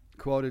been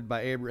quoted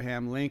by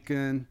Abraham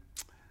Lincoln.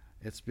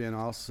 It's been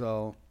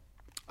also,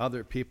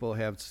 other people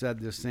have said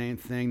the same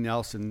thing,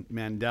 Nelson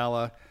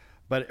Mandela,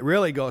 but it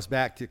really goes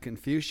back to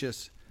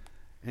Confucius.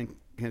 And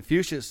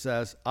Confucius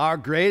says, our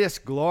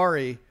greatest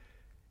glory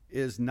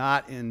is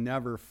not in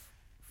never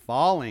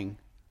falling,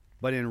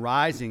 but in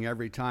rising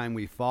every time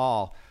we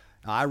fall.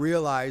 Now, I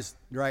realize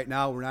right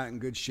now we're not in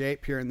good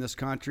shape here in this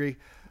country,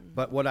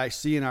 but what I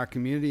see in our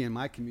community, in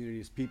my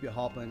community, is people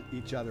helping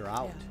each other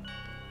out.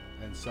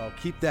 And so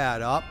keep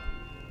that up.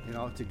 You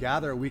know,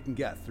 together we can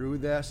get through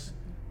this.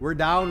 We're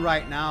down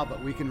right now,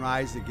 but we can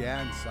rise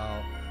again. So,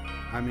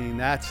 I mean,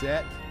 that's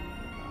it.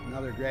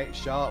 Another great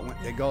show.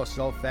 It goes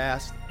so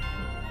fast.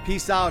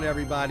 Peace out,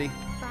 everybody. Bye.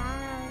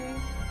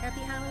 Happy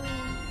Halloween.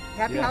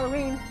 Happy Yeah.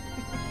 Halloween.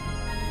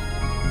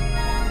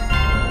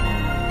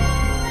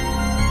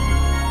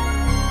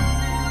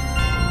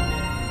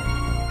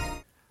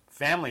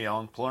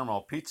 Family-owned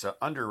Palermo Pizza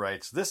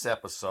underwrites this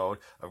episode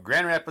of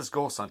Grand Rapids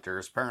Ghost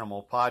Hunters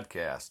Paranormal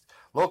Podcast,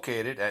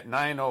 located at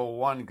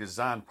 901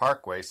 Gazan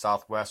Parkway,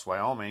 Southwest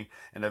Wyoming,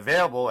 and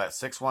available at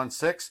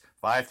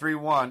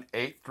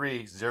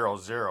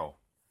 616-531-8300.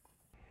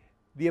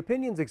 The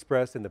opinions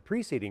expressed in the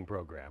preceding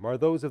program are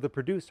those of the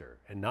producer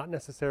and not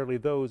necessarily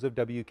those of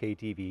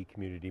WKTV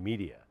Community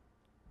Media.